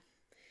it.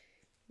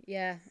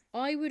 Yeah.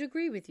 I would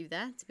agree with you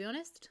there, to be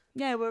honest.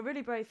 Yeah, we're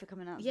really brave for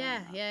coming out and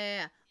saying that.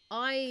 Yeah.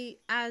 I,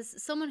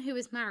 as someone who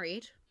is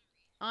married,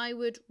 I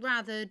would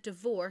rather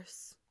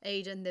divorce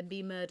Aidan than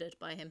be murdered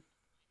by him.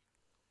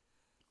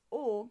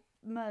 Or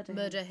murder him.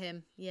 Murder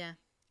him, yeah.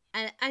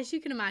 And as you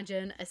can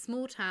imagine, a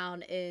small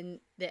town in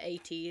the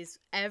 80s,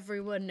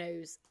 everyone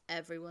knows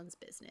everyone's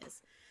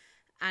business.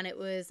 And it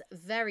was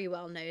very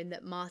well known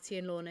that Marty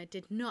and Lorna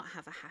did not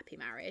have a happy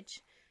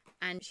marriage.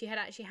 And she had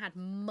actually had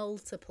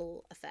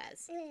multiple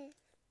affairs.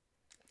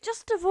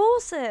 Just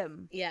divorce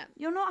him. Yeah.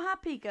 You're not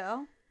happy,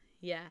 girl.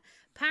 Yeah.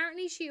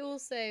 Apparently she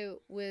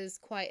also was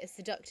quite a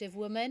seductive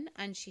woman,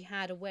 and she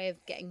had a way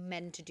of getting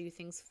men to do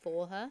things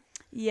for her.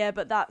 Yeah,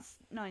 but that's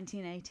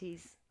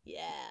 1980s Yeah.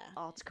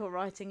 article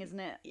writing, isn't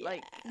it? Yeah.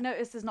 Like,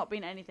 notice there's not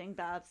been anything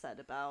bad said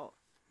about...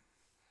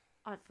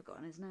 I'd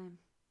forgotten his name.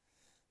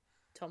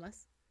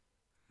 Thomas.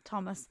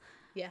 Yeah.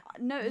 Yeah.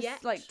 Notice,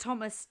 Yet. like,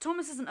 Thomas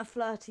isn't a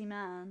flirty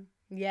man.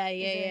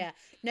 Yeah.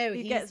 No,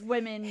 He gets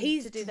women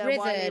he's to do their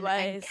wily driven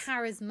ways. and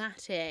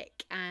charismatic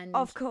and...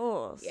 Of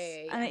course.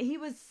 Yeah. And he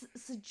was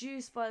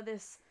seduced by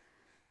this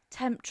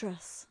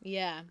temptress.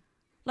 Yeah.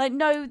 Like,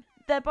 no,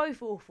 they're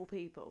both awful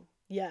people.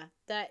 Yeah.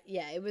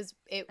 It was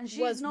And she's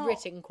was not-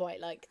 written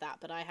quite like that,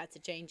 but I had to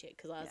change it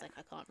because I was like,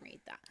 I can't read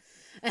that.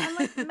 And,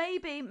 like,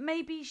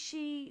 maybe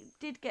she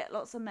did get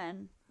lots of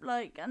men.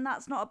 Like, and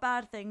that's not a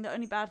bad thing. The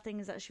only bad thing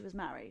is that she was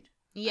married.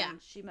 Yeah.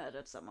 And she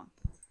murdered someone.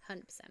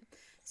 100%.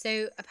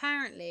 So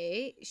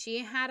apparently she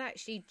had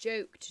actually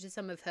joked to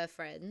some of her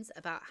friends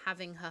about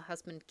having her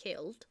husband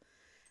killed.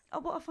 Oh,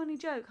 what a funny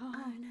joke. Oh,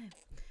 I know.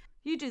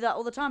 You do that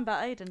all the time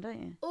about Aidan, don't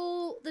you?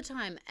 All the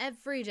time,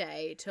 every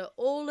day, to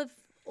all of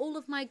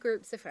my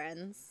groups of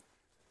friends.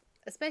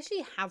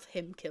 especially have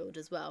him killed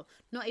as well.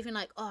 Not even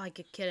like, oh, I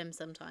could kill him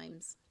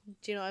sometimes.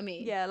 Do you know what I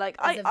mean? Yeah, like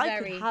It's I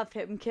could have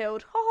him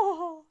killed.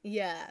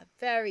 Yeah,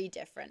 very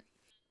different.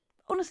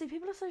 Honestly,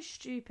 people are so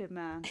stupid,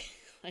 man.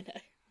 I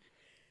know.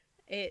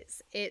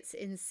 It's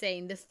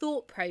insane, the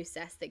thought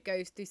process that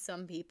goes through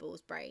some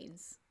people's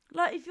brains.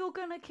 Like, if you're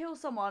gonna kill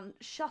someone,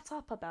 shut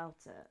up about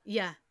it.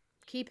 Yeah,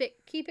 keep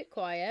it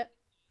quiet.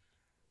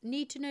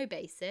 Need to know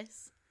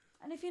basis.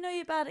 And if you know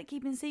you're bad at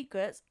keeping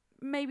secrets,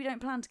 maybe don't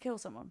plan to kill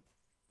someone.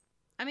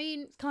 I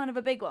mean, It's kind of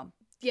a big one.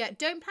 yeah,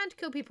 don't plan to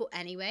kill people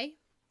anyway.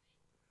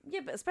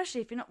 Yeah, but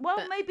especially if you're not. Well,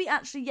 But- maybe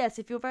actually yes.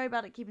 If you're very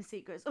bad at keeping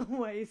secrets,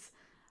 always.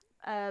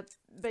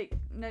 But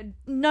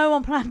no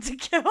one planned to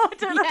kill. I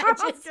don't know. Yeah, How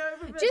I was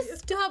going with Just it.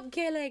 stop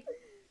killing.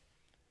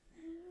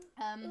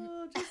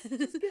 Oh,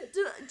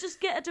 just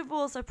get a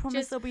divorce. I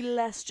promise there'll be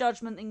less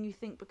judgment than you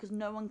think because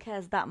no one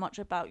cares that much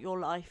about your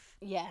life.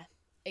 Yeah,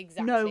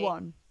 exactly. No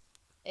one.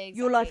 Exactly.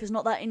 Your life is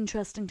not that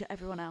interesting to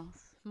everyone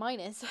else. Mine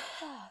is.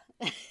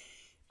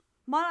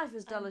 My life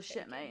is dull as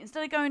shit, mate.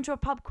 Instead of going to a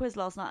pub quiz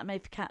last night, I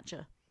made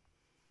focaccia.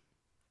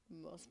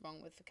 What's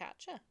wrong with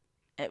focaccia?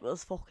 It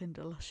was fucking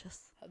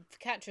delicious.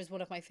 Focaccia is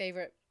one of my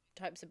favourite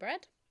types of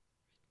bread.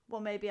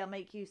 Well, maybe I'll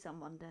make you some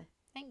one day.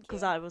 Thank you.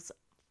 Because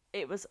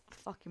it was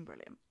fucking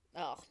brilliant.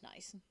 Oh,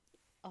 nice.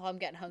 Oh, I'm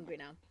getting hungry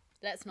now.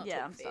 Let's not Yeah,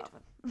 talk I'm food.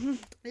 starving.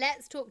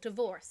 Let's talk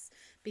divorce.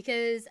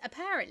 Because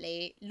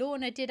apparently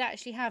Lorna did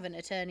actually have an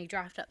attorney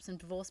draft up some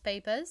divorce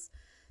papers.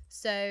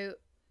 So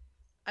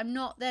I'm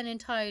not then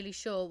entirely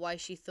sure why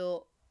she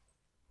thought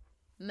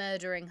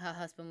murdering her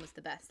husband was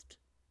the best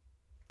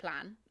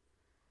plan.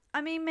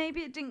 I mean,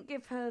 maybe it didn't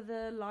give her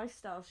the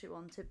lifestyle she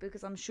wanted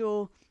because I'm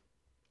sure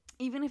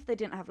even if they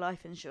didn't have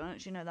life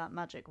insurance, you know that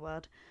magic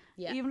word.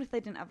 Yeah. Even if they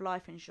didn't have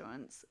life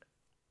insurance,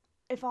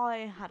 if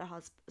I had a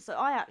husband, so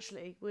I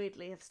actually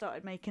weirdly have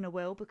started making a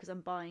will because I'm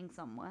buying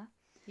somewhere.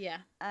 Yeah.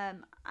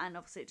 And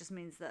obviously it just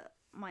means that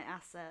my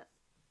asset,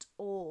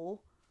 or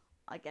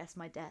I guess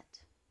my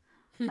debt,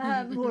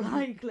 more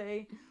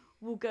likely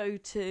will go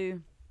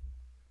to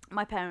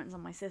my parents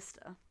and my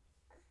sister.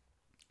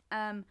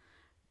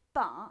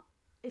 But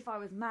if I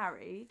was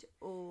married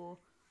or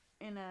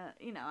in a,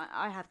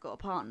 I have got a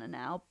partner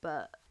now,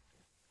 but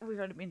we've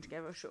only been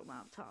together a short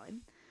amount of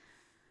time.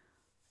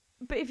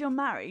 But if you're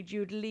married,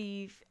 you would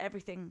leave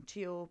everything to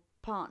your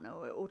partner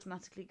or it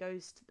automatically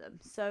goes to them.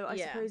 So I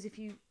suppose if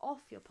you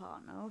off your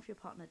partner or if your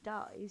partner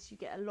dies, you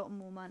get a lot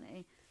more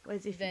money.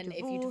 Whereas if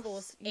you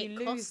divorce, you it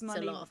lose costs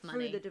money a lot of through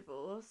money. the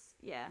divorce.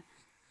 Yeah.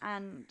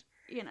 And,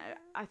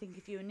 I think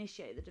if you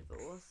initiate the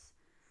divorce,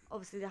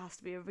 obviously there has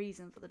to be a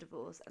reason for the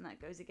divorce and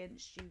that goes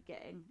against you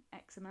getting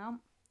X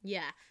amount.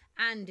 Yeah,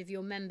 and if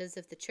you're members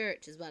of the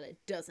church as well, it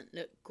doesn't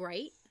look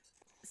great.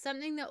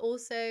 Something that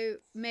also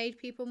made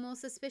people more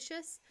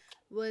suspicious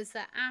was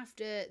that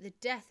after the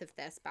death of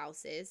their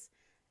spouses,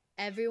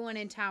 everyone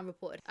in town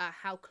reported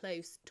how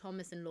close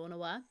Thomas and Lorna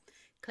were,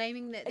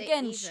 claiming that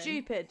they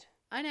stupid.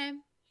 I know.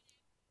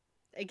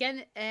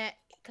 Again,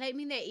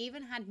 claiming they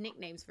even had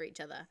nicknames for each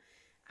other.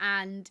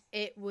 And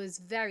it was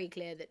very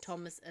clear that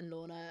Thomas and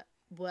Lorna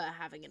were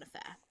having an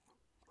affair.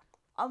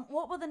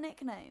 What were the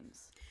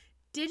nicknames?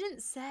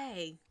 Didn't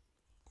say.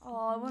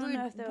 Oh, I want to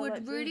know if they were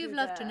Would really have Voodoo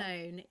loved to Bear.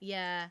 known.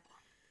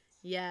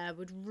 Yeah,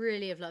 would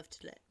really have loved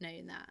to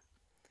known that.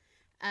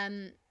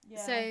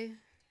 So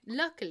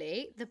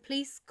luckily the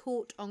police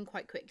caught on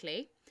quite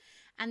quickly,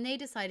 and they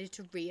decided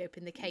to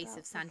reopen the case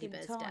of Sandy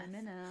Bird's death.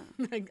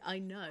 Innit? I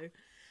know.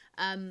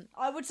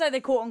 I would say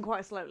they caught on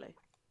quite slowly.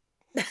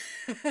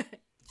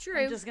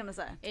 True. I'm just gonna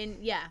say.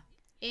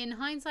 In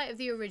hindsight of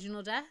the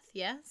original death,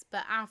 yes,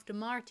 but after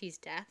Marty's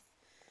death,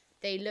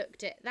 they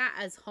looked at that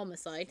as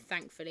homicide.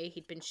 Thankfully,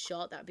 he'd been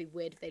shot. That would be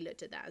weird if they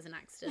looked at that as an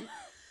accident.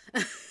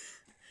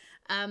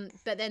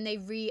 But then they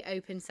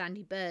reopened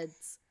Sandy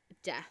Bird's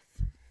death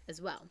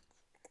as well.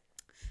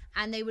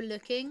 And they were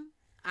looking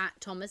at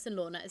Thomas and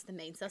Lorna as the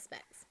main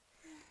suspects.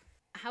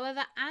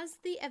 However, as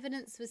the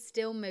evidence was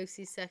still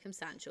mostly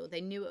circumstantial, they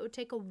knew it would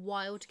take a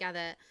while to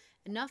gather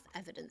enough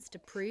evidence to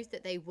prove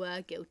that they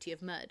were guilty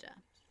of murder.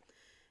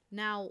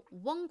 Now,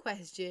 one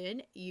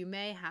question you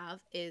may have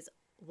is,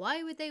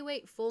 why would they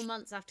wait 4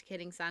 months after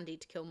killing Sandy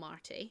to kill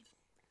Marty?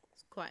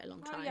 It's quite a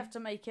long time. Well, you have to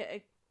make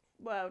it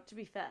well, to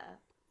be fair,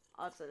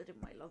 I'd say they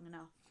didn't wait long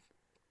enough.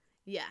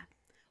 Yeah.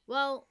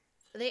 Well,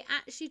 they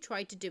actually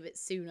tried to do it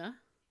sooner.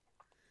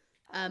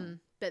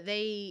 But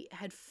they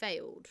had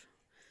failed.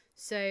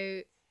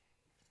 So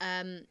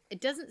it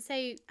doesn't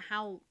say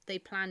how they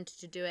planned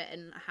to do it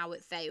and how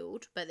it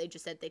failed, but they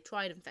just said they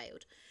tried and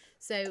failed.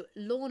 So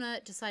Lorna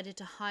decided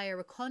to hire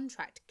a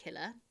contract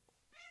killer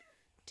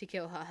to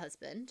kill her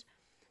husband,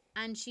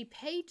 and she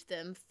paid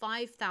them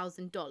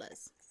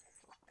 $5,000.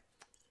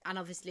 And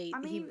obviously,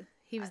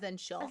 he was then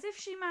shot. As if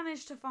she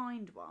managed to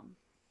find one.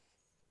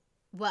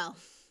 Well,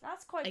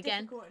 That's quite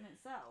Again. difficult in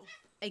itself.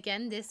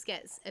 again, this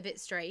gets a bit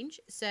strange.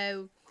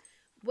 So,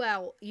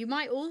 well, you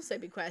might also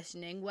be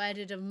questioning, where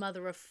did a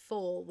mother of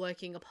 4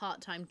 working a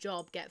part-time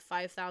job get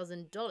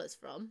 $5,000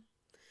 from?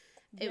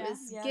 It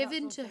was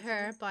given to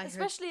her by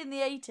especially in the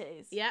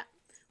 80s. Yeah,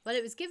 Well,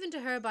 it was given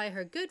to her by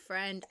her good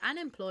friend and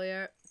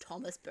employer,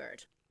 Thomas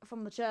Bird.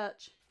 From the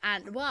church.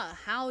 And, well,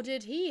 how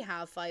did he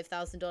have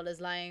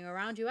 $5,000 lying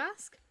around, you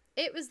ask?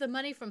 It was the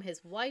money from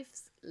his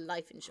wife's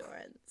life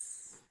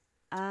insurance.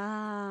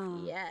 Ah.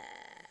 Yeah.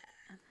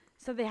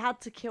 So they had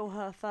to kill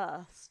her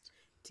first.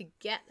 To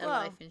get the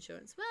life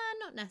insurance. Well,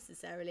 not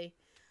necessarily.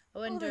 I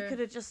wonder... Well, they could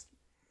have just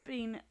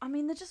been... I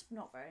mean, they're just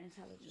not very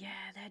intelligent.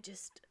 Yeah, they're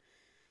just...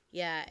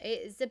 Yeah,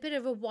 it's a bit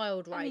of a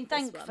wild ride, I mean,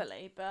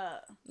 thankfully,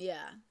 but...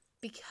 Yeah.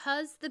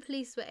 Because the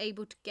police were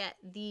able to get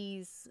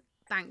these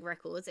bank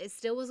records, it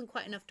still wasn't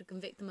quite enough to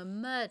convict them of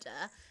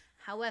murder.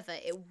 However,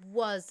 it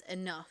was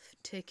enough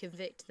to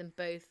convict them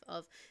both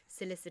of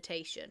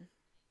solicitation.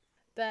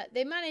 But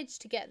they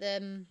managed to get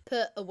them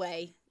put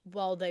away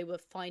while they were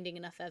finding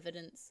enough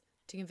evidence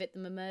to convict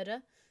them of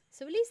murder.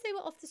 So at least they were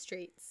off the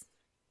streets.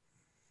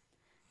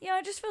 Yeah,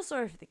 I just feel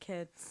sorry for the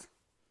kids.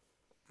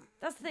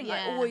 That's the thing,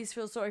 Yeah. I always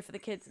feel sorry for the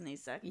kids in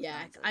these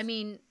circumstances. Yeah, I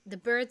mean, the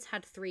Birds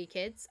had 3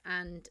 kids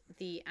and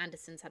the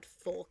Andersons had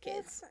 4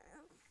 kids.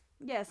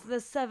 Yeah, so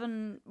there's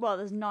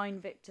 9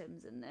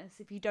 victims in this,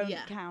 if you don't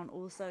count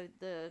also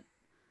the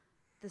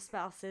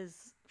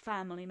spouse's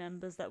family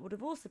members that would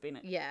have also been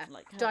Yeah,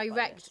 hurt by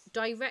this.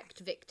 direct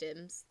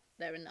victims,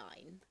 there are 9.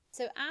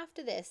 So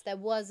after this, there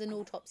was an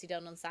autopsy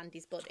done on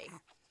Sandy's body.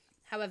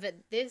 However,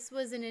 this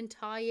was an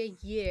entire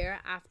year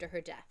after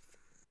her death.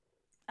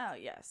 Oh,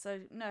 yeah,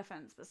 so no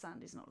offence, but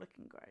Sandy's not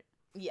looking great.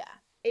 Yeah.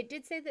 It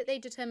did say that they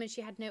determined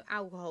she had no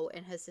alcohol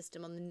in her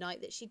system on the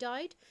night that she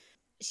died.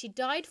 She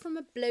died from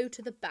a blow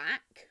to the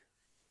back,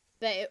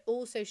 but it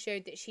also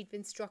showed that she'd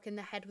been struck in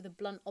the head with a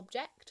blunt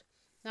object.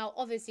 Now,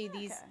 obviously,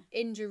 these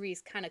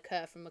injuries can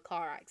occur from a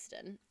car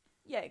accident.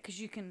 Yeah,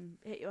 because you can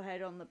hit your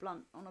head on a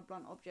blunt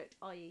object,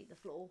 i.e. the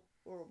floor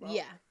or a rock.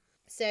 Yeah.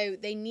 So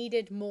they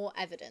needed more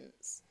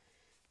evidence.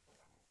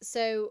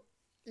 So,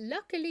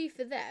 luckily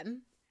for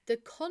them, the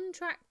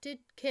contracted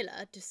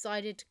killer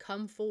decided to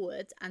come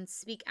forward and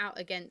speak out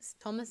against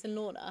Thomas and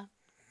Lorna.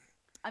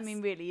 I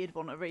mean, really, you'd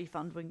want a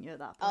refund, wouldn't you, at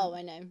that point? Oh,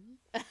 I know.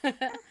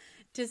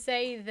 To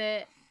say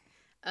that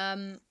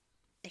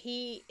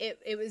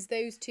it was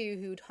those two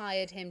who'd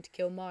hired him to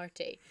kill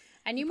Marty.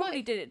 And He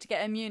probably did it to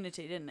get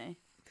immunity, didn't he?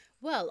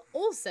 Well,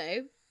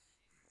 also,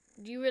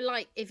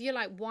 if you're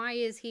like, why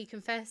is he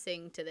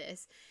confessing to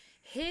this?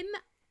 Him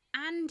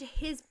and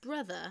his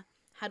brother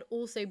had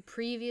also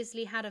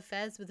previously had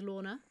affairs with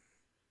Lorna.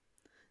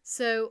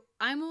 So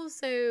I'm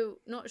also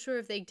not sure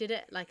if they did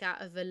it like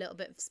out of a little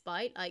bit of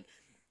spite. Like,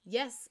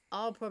 yes,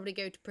 I'll probably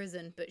go to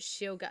prison, but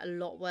she'll get a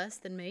lot worse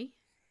than me.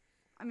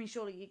 I mean,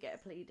 surely you get a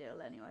plea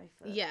deal anyway.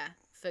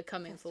 For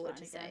coming forward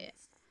to say it.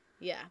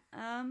 Yeah.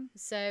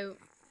 So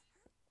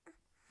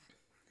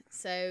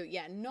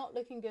yeah, not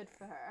looking good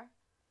for her.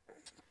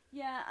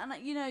 Yeah, and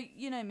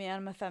you know me,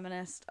 I'm a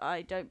feminist.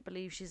 I don't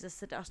believe she's a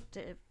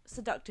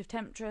seductive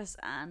temptress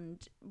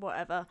and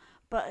whatever.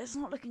 But it's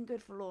not looking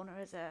good for Lorna,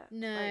 is it?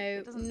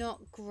 No,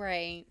 not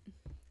great.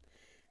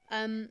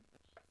 And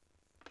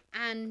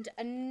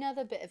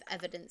another bit of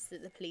evidence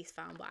that the police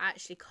found were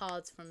actually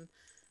cards from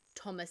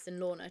Thomas and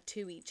Lorna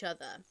to each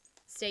other,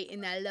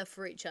 stating their love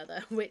for each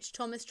other, which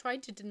Thomas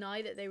tried to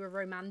deny that they were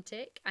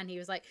romantic, and he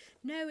was like,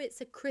 no,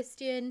 it's a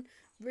Christian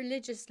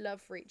religious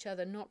love for each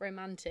other, not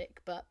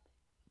romantic. But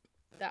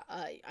that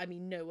I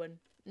mean, no one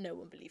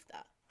believed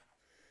that.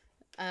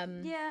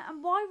 Yeah,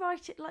 and why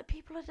write it? Like,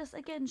 people are just,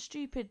 again,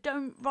 stupid.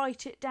 Don't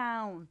write it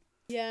down.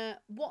 Yeah,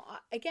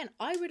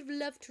 I would have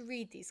loved to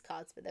read these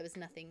cards, but there was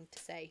nothing to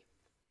say.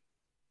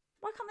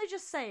 Why can't they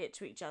just say it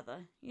to each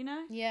other, you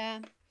know? Yeah.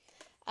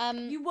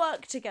 You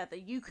work together.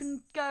 You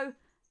can go,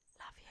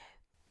 love you.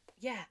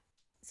 Yeah,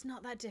 it's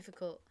not that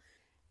difficult.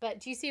 But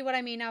do you see what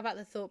I mean now about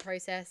the thought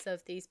process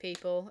of these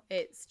people?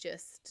 It's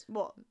just...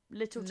 What?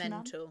 Little to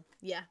mental.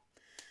 Yeah.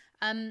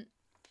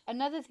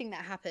 Another thing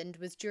that happened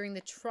was during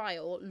the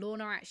trial,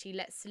 Lorna actually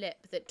let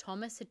slip that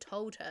Thomas had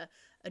told her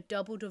a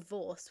double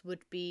divorce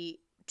would be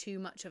too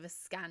much of a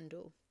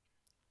scandal.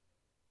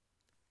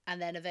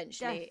 And then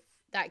eventually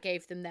that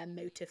gave them their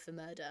motive for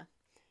murder.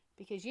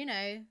 Because,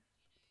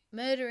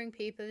 murdering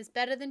people is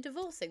better than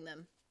divorcing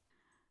them.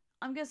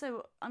 I'm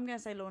gonna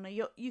say, Lorna,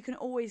 you can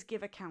always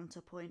give a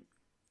counterpoint.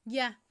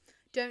 Yeah.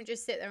 Don't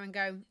just sit there and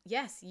go,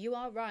 yes, you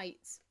are right.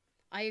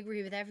 I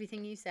agree with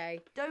everything you say.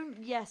 Don't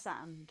yes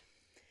and.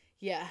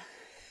 Yeah.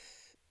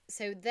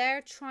 So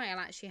their trial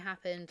actually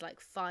happened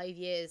like 5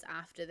 years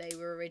after they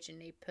were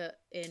originally put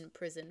in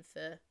prison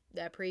for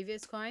their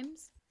previous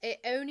crimes. It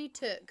only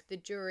took the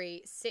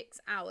jury 6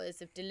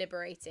 hours of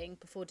deliberating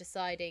before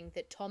deciding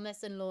that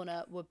Thomas and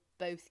Lorna were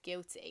both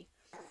guilty.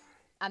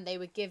 And they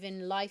were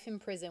given life in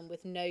prison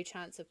with no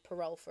chance of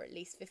parole for at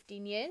least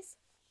 15 years.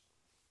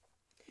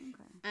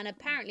 Okay. And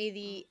apparently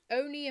the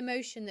only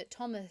emotion that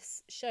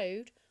Thomas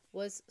showed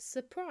was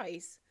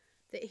surprise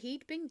that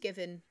he'd been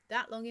given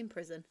that long in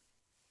prison.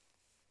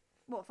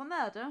 What, for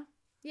murder?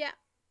 Yeah.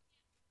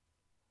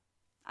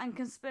 And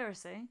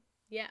conspiracy?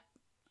 Yeah.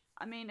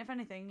 I mean, if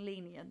anything,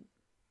 lenient.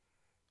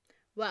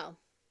 Well,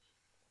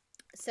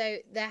 so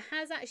there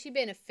has actually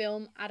been a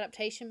film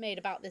adaptation made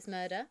about this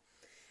murder.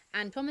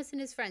 And Thomas and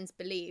his friends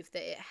believe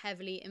that it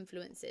heavily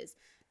influences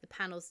the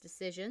panel's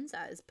decisions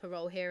at his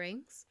parole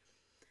hearings.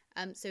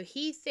 So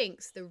he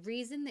thinks the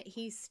reason that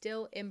he's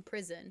still in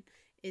prison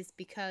is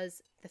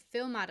because the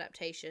film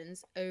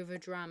adaptations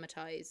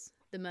over-dramatize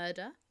the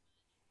murder.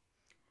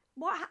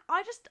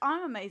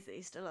 I'm amazed that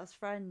he still has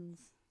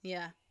friends.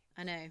 Yeah,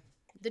 I know.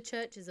 The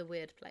church is a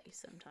weird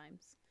place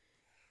sometimes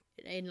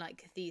in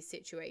like these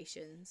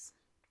situations.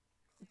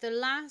 The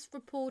last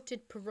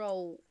reported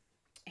parole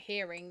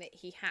hearing that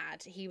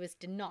he was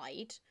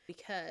denied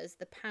because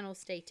the panel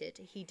stated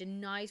he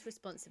denies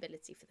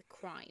responsibility for the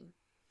crime.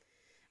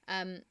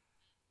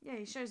 Yeah,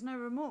 he shows no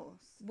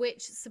remorse.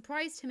 Which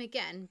surprised him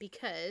again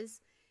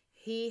because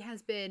he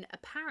has been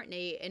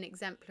apparently an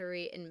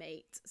exemplary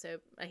inmate. So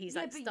he's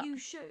Yeah, like but stuck.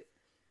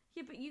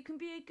 Yeah, but you can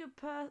be a good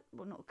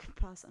well, not a good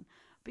person,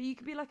 but you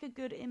can be like a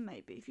good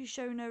inmate. But if you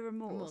show no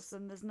remorse,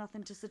 then there's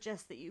nothing to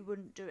suggest that you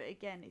wouldn't do it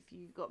again if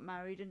you got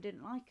married and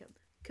didn't like him.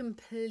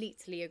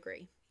 Completely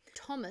agree.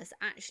 Thomas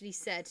actually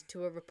said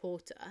to a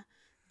reporter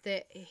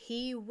that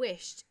he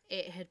wished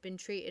it had been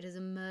treated as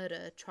a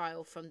murder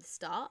trial from the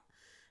start.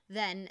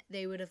 Then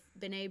they would have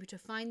been able to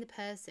find the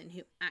person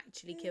who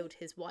actually killed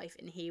his wife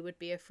and he would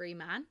be a free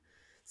man.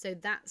 So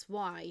that's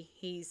why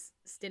he's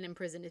still in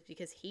prison, is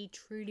because he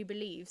truly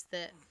believes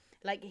that,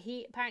 like,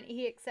 he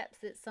accepts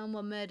that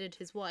someone murdered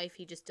his wife.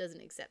 He just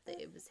doesn't accept that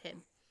it was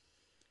him.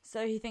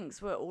 So he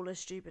thinks we're all as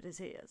stupid as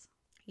he is.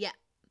 Yeah.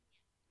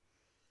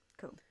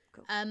 Cool.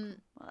 Well,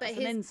 that's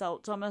an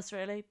insult, Thomas,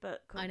 really,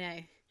 but cool. I know.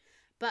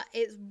 But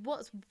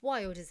what's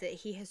wild is that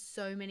he has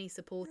so many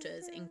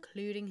supporters,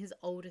 including his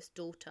oldest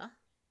daughter.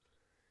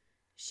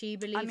 She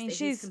believes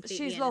that he's completely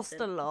she's innocent. lost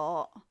a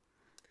lot,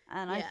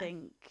 and Yeah. I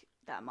think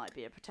that might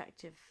be a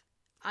protective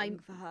thing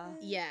for her.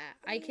 Yeah,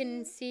 I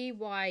can see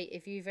why,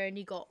 if you've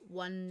only got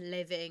one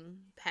living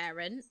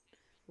parent,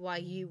 why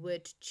you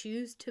would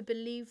choose to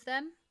believe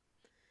them,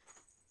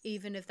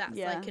 even if that's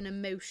like an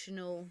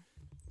emotional,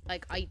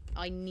 like,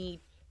 I need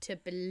to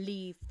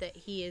believe that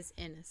he is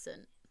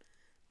innocent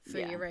for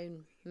your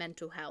own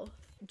mental health.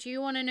 Do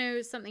you want to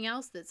know something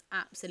else that's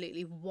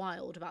absolutely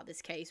wild about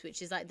this case,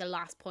 which is like the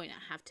last point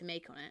I have to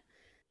make on it?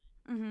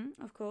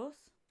 Of course.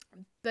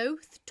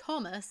 Both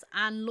Thomas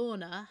and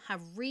Lorna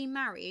have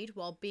remarried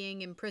while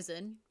being in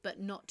prison, but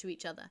not to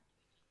each other.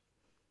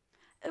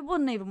 It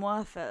wasn't even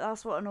worth it.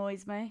 That's what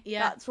annoys me.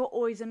 Yeah. That's what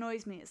always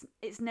annoys me.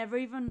 It's never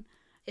even...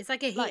 It's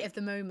like a heat of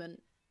the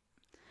moment.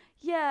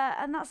 Yeah,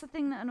 and that's the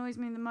thing that annoys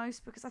me the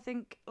most, because I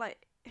think,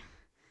 like...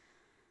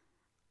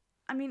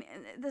 I mean,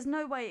 there's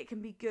no way it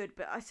can be good,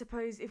 but I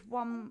suppose if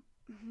one...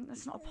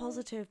 It's not a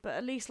positive, but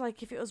at least,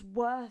 like, if it was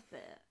worth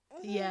it.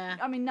 Yeah.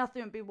 I mean,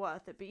 nothing would be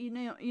worth it, but you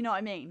know what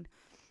I mean?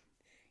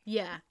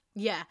 Yeah.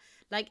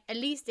 Like, at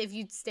least if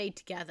you'd stayed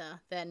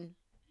together, then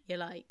you're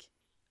like,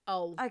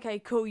 oh. Okay,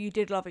 cool, you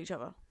did love each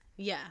other.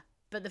 Yeah.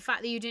 But the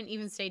fact that you didn't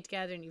even stay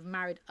together and you've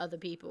married other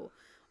people.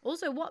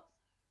 Also, what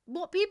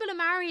people are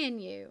marrying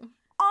you?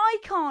 I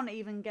can't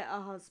even get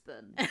a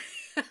husband.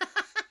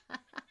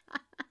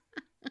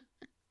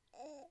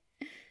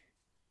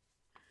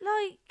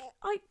 Like,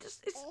 it's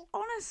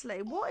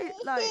honestly,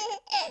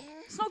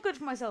 it's not good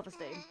for my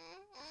self-esteem.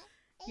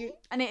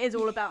 And it is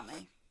all about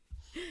me.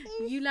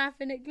 You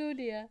laughing at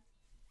Claudia?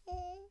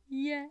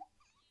 Yeah.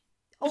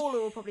 Ola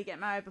will probably get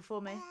married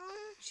before me.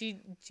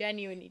 She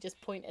genuinely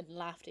just pointed and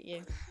laughed at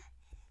you.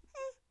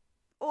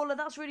 Ola,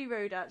 that's really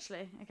rude,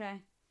 actually,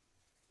 okay?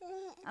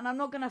 And I'm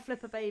not going to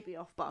flip a baby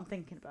off, but I'm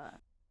thinking about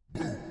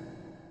it.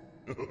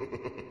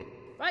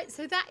 Right,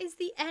 so that is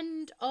the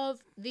end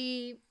of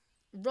the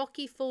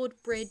Rocky Ford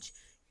Bridge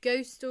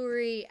ghost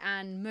story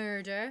and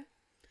murder.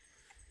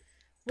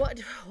 What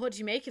do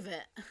you make of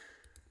it?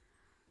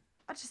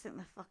 I just think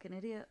they're fucking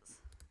idiots.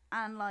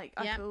 And, like,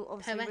 I feel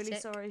obviously really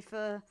poetic. sorry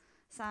for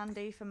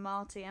Sandy, for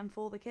Marty, and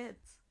for the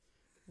kids.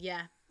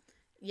 Yeah,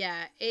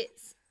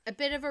 it's a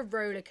bit of a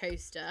roller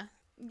coaster.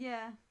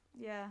 Yeah.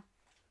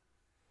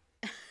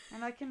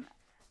 And I can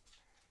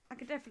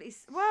definitely...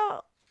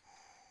 Well,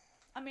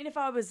 I mean, if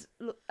I was...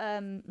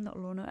 not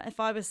Lorna.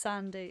 If I was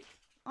Sandy,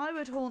 I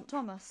would haunt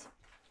Thomas.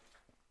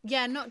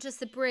 Yeah, not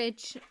just the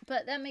bridge,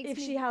 but that makes If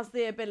she has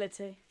the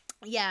ability.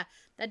 Yeah,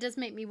 that does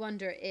make me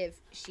wonder if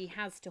she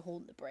has to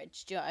haunt the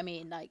bridge. Do you know what I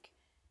mean? Like,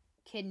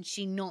 can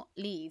she not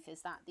leave?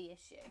 Is that the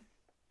issue?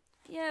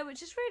 Yeah,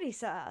 which is really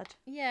sad.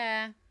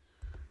 Yeah.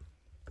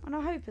 And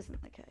I hope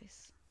isn't the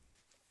case.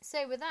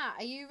 So with that,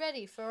 are you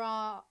ready for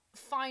our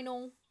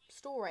final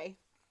story?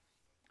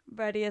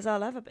 Ready as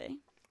I'll ever be.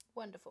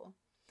 Wonderful.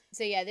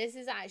 So yeah, this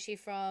is actually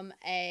from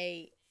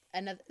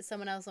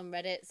someone else on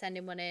Reddit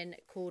sending one in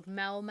called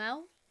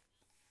Mel.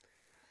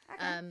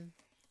 Okay.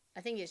 I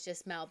think it's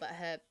just Mel, but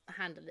her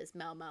handle is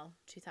Mel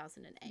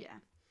 2008. Yeah.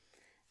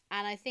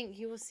 And I think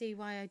you will see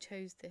why I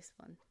chose this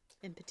one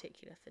in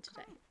particular for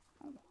today.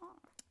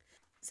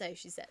 So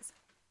she says,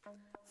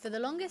 "For the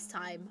longest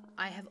time,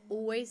 I have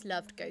always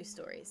loved ghost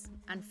stories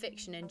and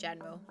fiction in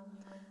general.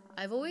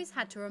 I've always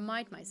had to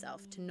remind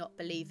myself to not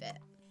believe it.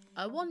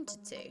 I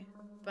wanted to,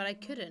 but I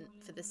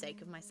couldn't for the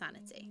sake of my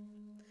sanity.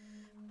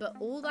 But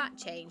all that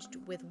changed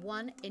with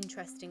one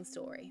interesting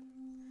story.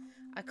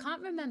 I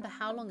can't remember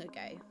how long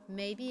ago,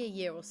 maybe a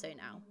year or so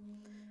now,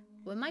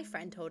 when my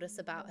friend told us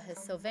about her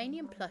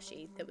Sylvanian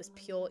plushie that was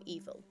pure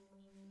evil.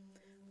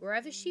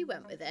 Wherever she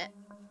went with it,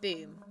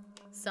 boom,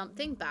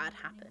 something bad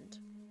happened.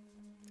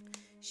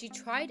 She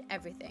tried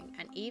everything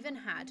and even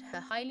had her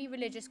highly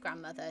religious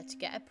grandmother to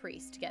get a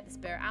priest to get the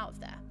spirit out of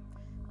there.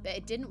 But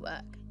it didn't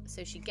work,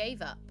 so she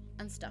gave up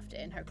and stuffed it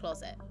in her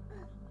closet.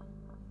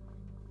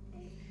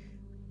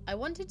 I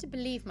wanted to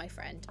believe my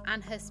friend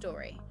and her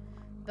story,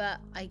 but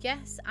I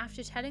guess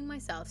after telling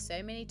myself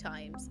so many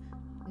times,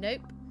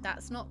 nope,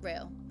 that's not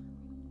real,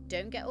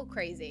 don't get all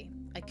crazy,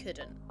 I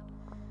couldn't.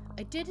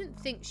 I didn't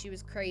think she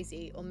was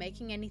crazy or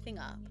making anything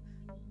up,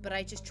 but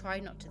I just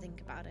tried not to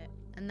think about it,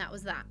 and that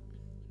was that.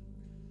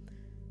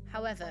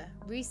 However,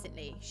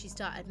 recently she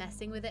started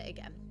messing with it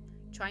again,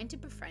 trying to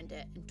befriend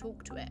it and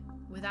talk to it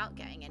without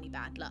getting any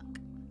bad luck.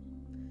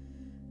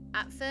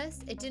 At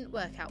first, it didn't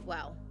work out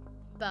well,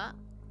 but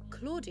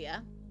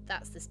Claudia,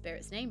 that's the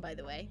spirit's name by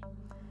the way.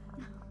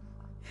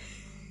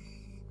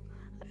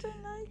 I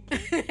don't like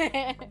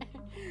it.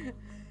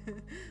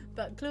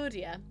 But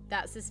Claudia,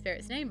 that's the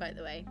spirit's name by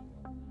the way,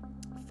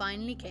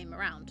 finally came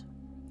around.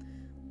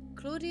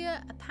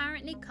 Claudia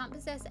apparently can't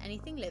possess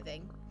anything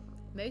living,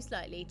 most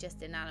likely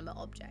just inanimate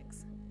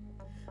objects.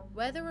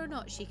 Whether or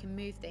not she can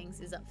move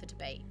things is up for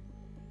debate.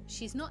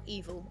 She's not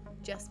evil,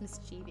 just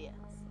mischievous.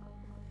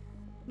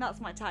 That's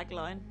my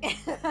tagline.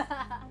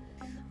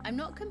 I'm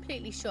not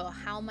completely sure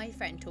how my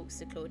friend talks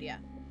to Claudia,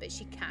 but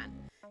she can.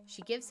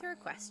 She gives her a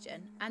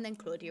question and then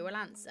Claudia will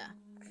answer.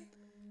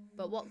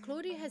 But what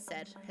Claudia has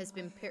said has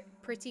been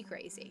pretty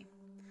crazy.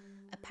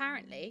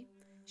 Apparently,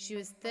 she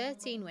was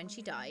 13 when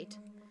she died,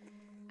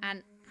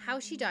 and how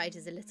she died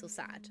is a little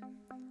sad.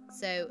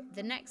 So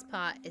the next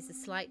part is a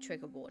slight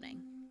trigger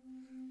warning.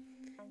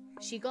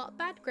 She got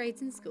bad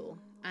grades in school,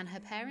 and her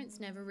parents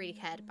never really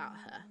cared about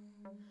her.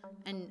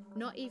 And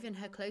not even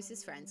her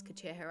closest friends could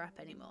cheer her up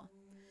anymore.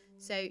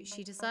 So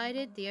she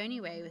decided the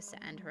only way was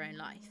to end her own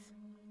life.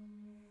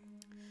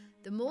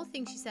 The more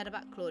things she said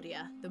about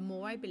Claudia, the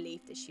more I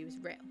believed that she was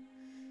real.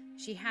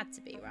 She had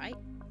to be, right?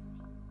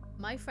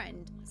 My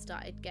friend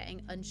started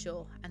getting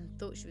unsure and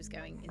thought she was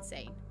going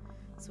insane.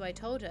 So I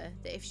told her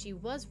that if she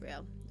was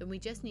real, then we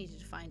just needed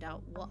to find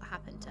out what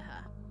happened to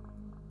her.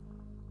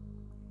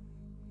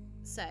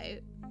 So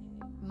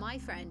my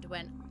friend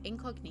went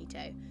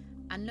incognito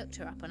and looked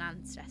her up on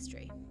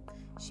Ancestry.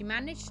 She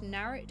managed to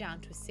narrow it down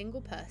to a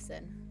single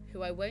person,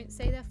 who I won't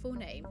say their full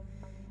name,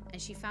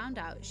 and she found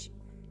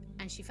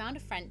a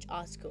French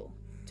article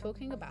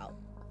talking about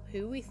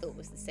who we thought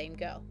was the same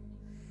girl.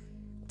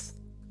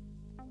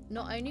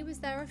 Not only was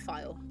there a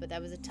file, but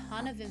there was a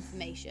ton of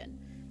information,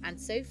 and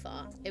so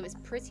far it was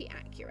pretty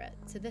accurate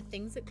to the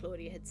things that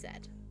Claudia had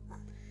said.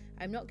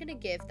 I'm not going to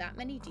give that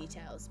many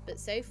details, but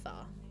so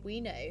far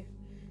we know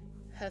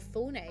her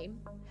full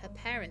name, her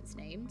parents'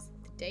 names,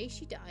 the day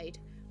she died,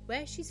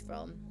 where she's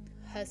from,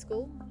 her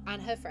school,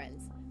 and her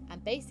friends,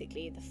 and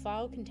basically the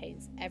file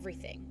contains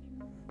everything.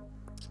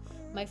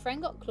 My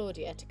friend got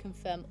Claudia to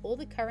confirm all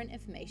the current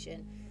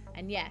information,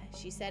 and yeah,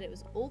 she said it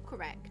was all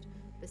correct,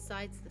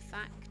 besides the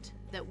fact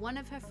that one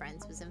of her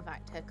friends was in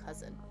fact her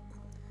cousin.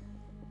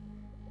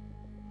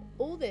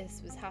 All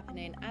this was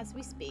happening as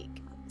we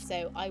speak,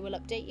 so I will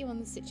update you on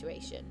the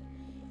situation.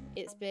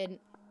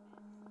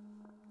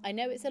 I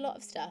know it's a lot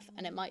of stuff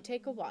and it might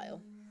take a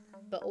while,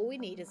 but all we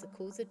need is a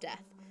cause of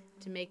death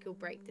to make or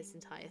break this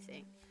entire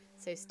thing.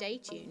 So stay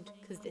tuned,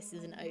 because this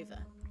isn't over.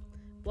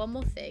 One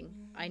more thing,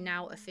 I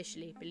now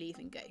officially believe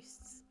in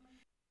ghosts.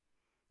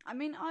 I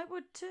mean, I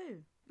would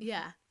too.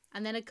 Yeah,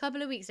 and then a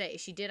couple of weeks later,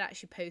 she did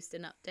actually post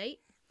an update.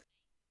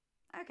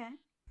 Okay.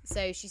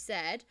 So she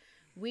said,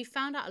 we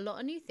found out a lot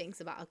of new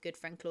things about our good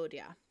friend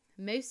Claudia,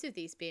 most of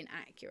these being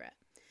accurate.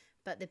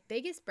 But the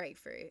biggest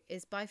breakthrough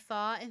is by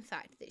far, in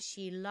fact, that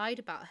she lied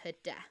about her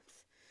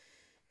death.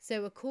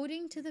 So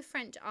according to the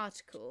French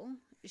article,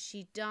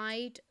 she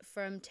died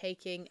from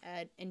taking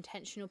an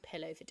intentional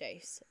pill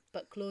overdose,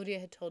 but Claudia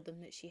had told them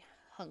that she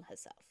hung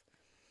herself.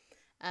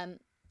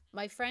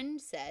 My friend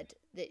said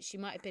that she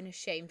might have been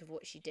ashamed of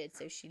what she did,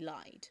 so she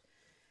lied.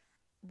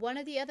 One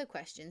of the other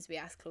questions we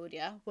asked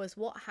Claudia was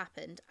what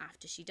happened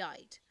after she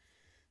died.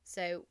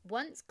 So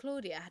once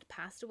Claudia had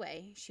passed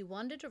away, she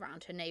wandered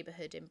around her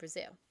neighbourhood in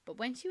Brazil. But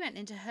when she went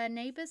into her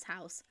neighbour's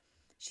house,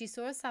 she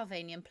saw a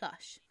Sylvanian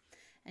plush,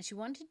 and she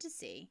wanted to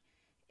see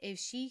if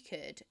she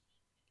could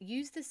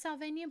use the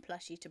Sylvanian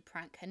plushie to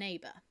prank her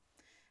neighbour.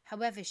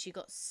 However, she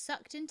got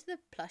sucked into the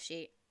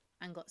plushie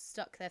and got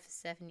stuck there for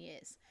 7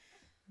 years.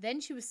 Then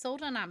she was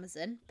sold on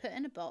Amazon, put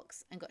in a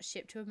box, and got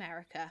shipped to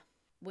America,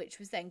 which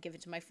was then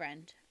given to my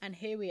friend. And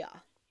here we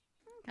are.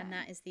 Okay. And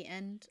that is the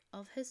end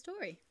of her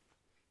story.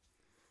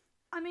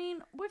 I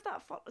mean, with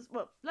that,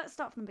 well, let's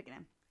start from the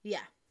beginning. Yeah.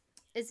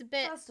 It's a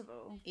bit... First of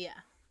all... Yeah.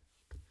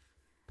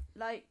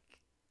 Like,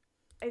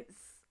 it's...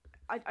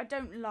 I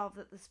don't love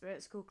that the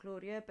spirit's called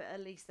Claudia, but at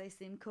least they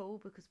seem cool,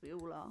 because we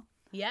all are.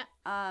 Yeah.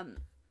 And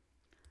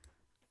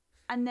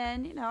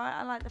then, you know,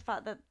 I like the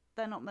fact that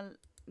they're not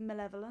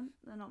malevolent.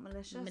 They're not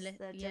malicious.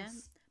 They're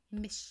just...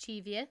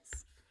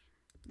 Mischievous.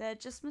 They're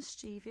just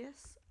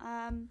mischievous.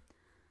 And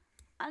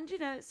you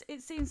know,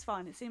 it seems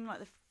fine. It seems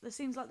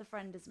like the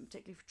friend isn't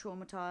particularly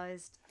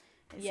traumatized.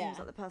 It seems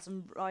like the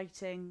person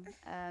writing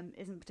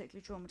isn't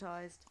particularly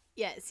traumatized.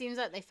 Yeah, it seems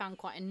like they found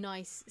quite a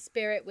nice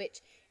spirit,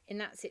 which in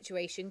that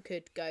situation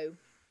could go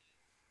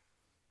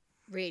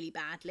really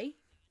badly.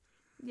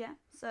 Yeah,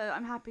 so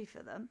I'm happy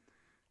for them.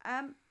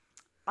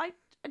 I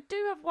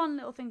do have one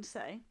little thing to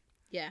say.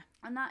 Yeah.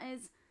 And that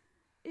is,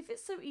 if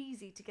it's so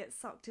easy to get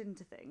sucked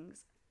into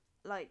things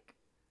like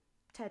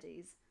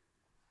teddies,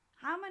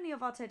 how many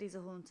of our teddies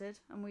are haunted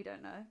and we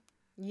don't know?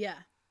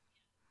 Yeah.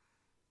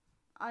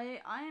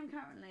 I am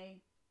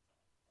currently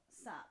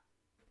sat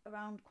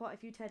around quite a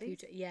few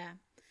teddies. Yeah.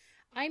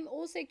 I'm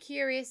also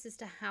curious as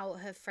to how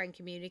her friend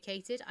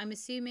communicated. I'm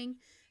assuming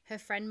her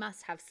friend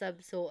must have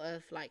some sort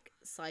of like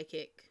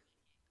psychic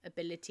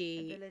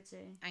ability.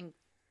 And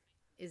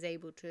is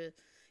able to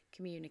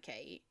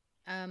communicate.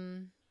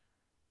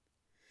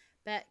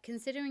 But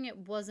considering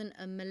it wasn't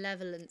a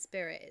malevolent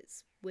spirit,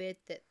 it's weird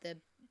that the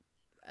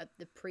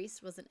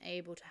priest wasn't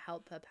able to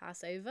help her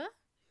pass over.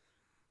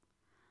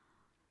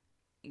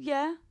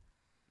 Yeah,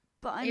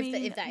 but I mean,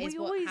 if that is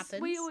what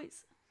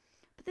happens.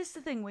 But this is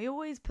the thing, we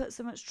always put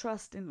so much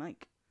trust in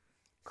like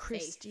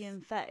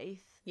Christian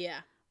faith.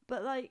 Yeah.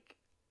 But like,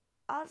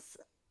 as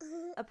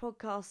a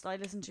podcast I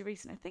listened to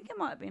recently, I think it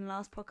might have been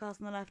Last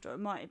Podcast on the Left, or it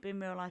might have been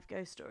Real Life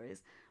Ghost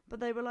Stories, but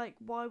they were like,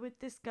 why would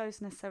this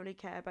ghost necessarily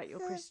care about your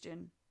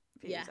Christian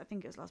views? Yeah. I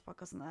think it was Last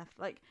Podcast on the Left.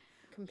 Like,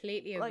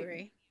 completely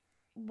agree.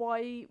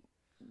 Why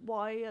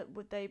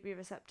would they be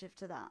receptive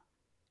to that?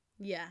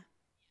 Yeah.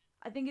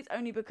 I think it's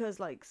only because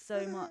like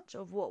so much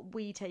of what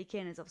we take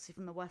in is obviously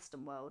from the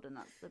Western world, and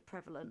that's the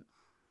prevalent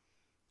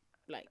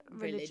like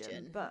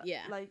religion. But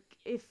yeah, like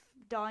if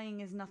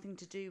dying is nothing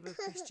to do with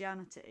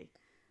Christianity,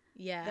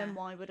 then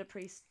why would a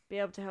priest be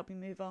able to help you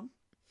move on?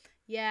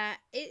 Yeah,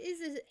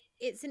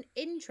 it's an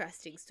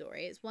interesting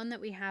story. It's one that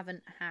we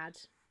haven't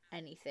had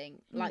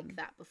anything like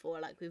that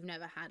before. Like we've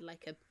never had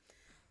like a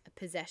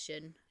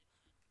possession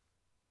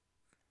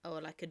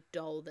or like a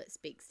doll that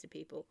speaks to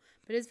people.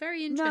 But it's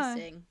very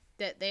interesting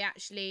that they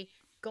actually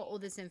got all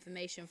this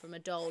information from a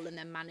doll and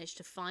then managed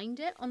to find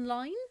it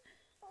online.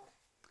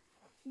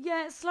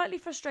 Yeah, it's slightly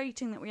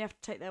frustrating that we have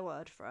to take their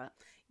word for it.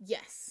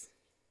 Yes.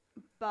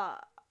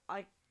 But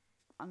I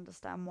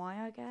understand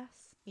why, I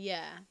guess.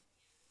 Yeah.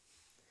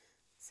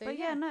 So, but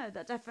yeah, no,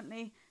 that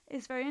definitely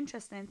is very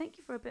interesting. Thank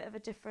you for a bit of a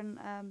different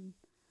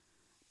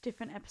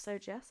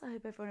episode, Jess. I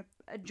hope everyone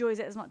enjoys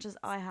it as much as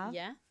I have.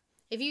 Yeah.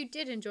 If you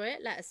did enjoy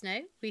it, let us know.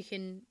 We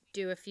can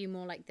do a few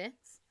more like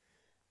this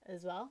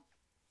as well.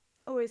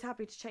 Always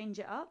happy to change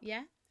it up.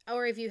 Yeah.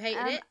 Or if you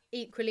hated it,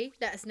 equally,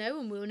 let us know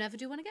and we'll never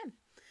do one again.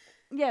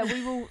 Yeah,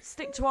 we will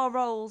stick to our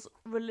roles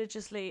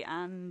religiously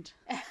and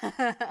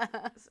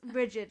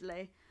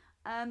rigidly.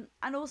 And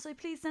also,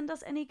 please send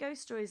us any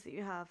ghost stories that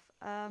you have.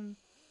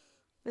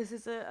 This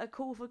is a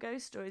call for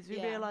ghost stories.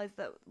 We realise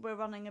that we're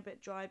running a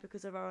bit dry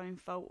because of our own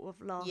fault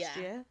of last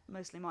year.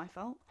 Mostly my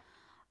fault.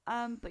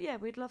 But yeah,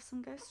 we'd love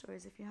some ghost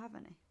stories if you have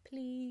any.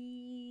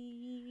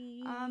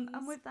 Please.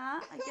 And with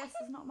that, I guess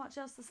there's not much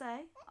else to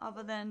say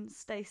other than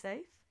stay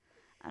safe.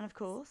 And of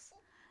course,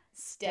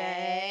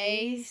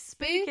 stay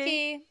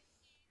spooky.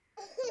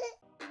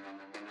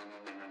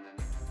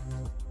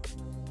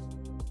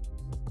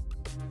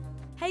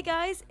 Hey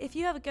guys, if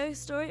you have a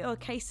ghost story or a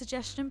case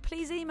suggestion,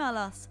 please email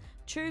us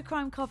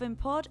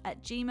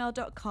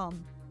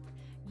truecrimecovinpod@gmail.com.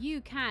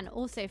 You can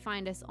also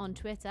find us on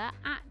Twitter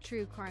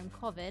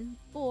 @TrueCrimeCoven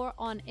or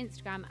on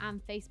Instagram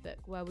and Facebook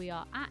where we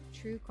are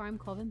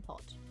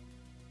 @TrueCrimeCovenPod.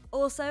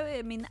 Also, it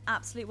would mean the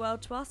absolute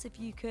world to us if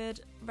you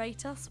could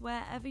rate us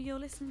wherever you're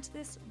listening to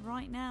this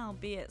right now,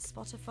 be it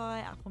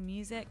Spotify, Apple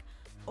Music,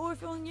 or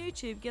if you're on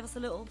YouTube, give us a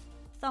little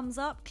thumbs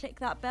up, click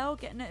that bell,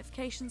 get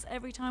notifications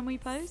every time we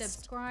post.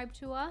 Subscribe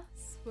to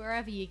us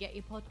wherever you get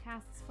your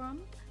podcasts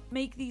from.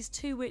 Make these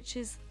two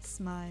witches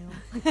smile.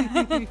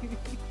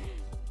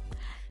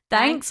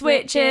 Thanks,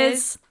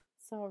 witches.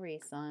 Sorry,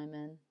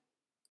 Simon.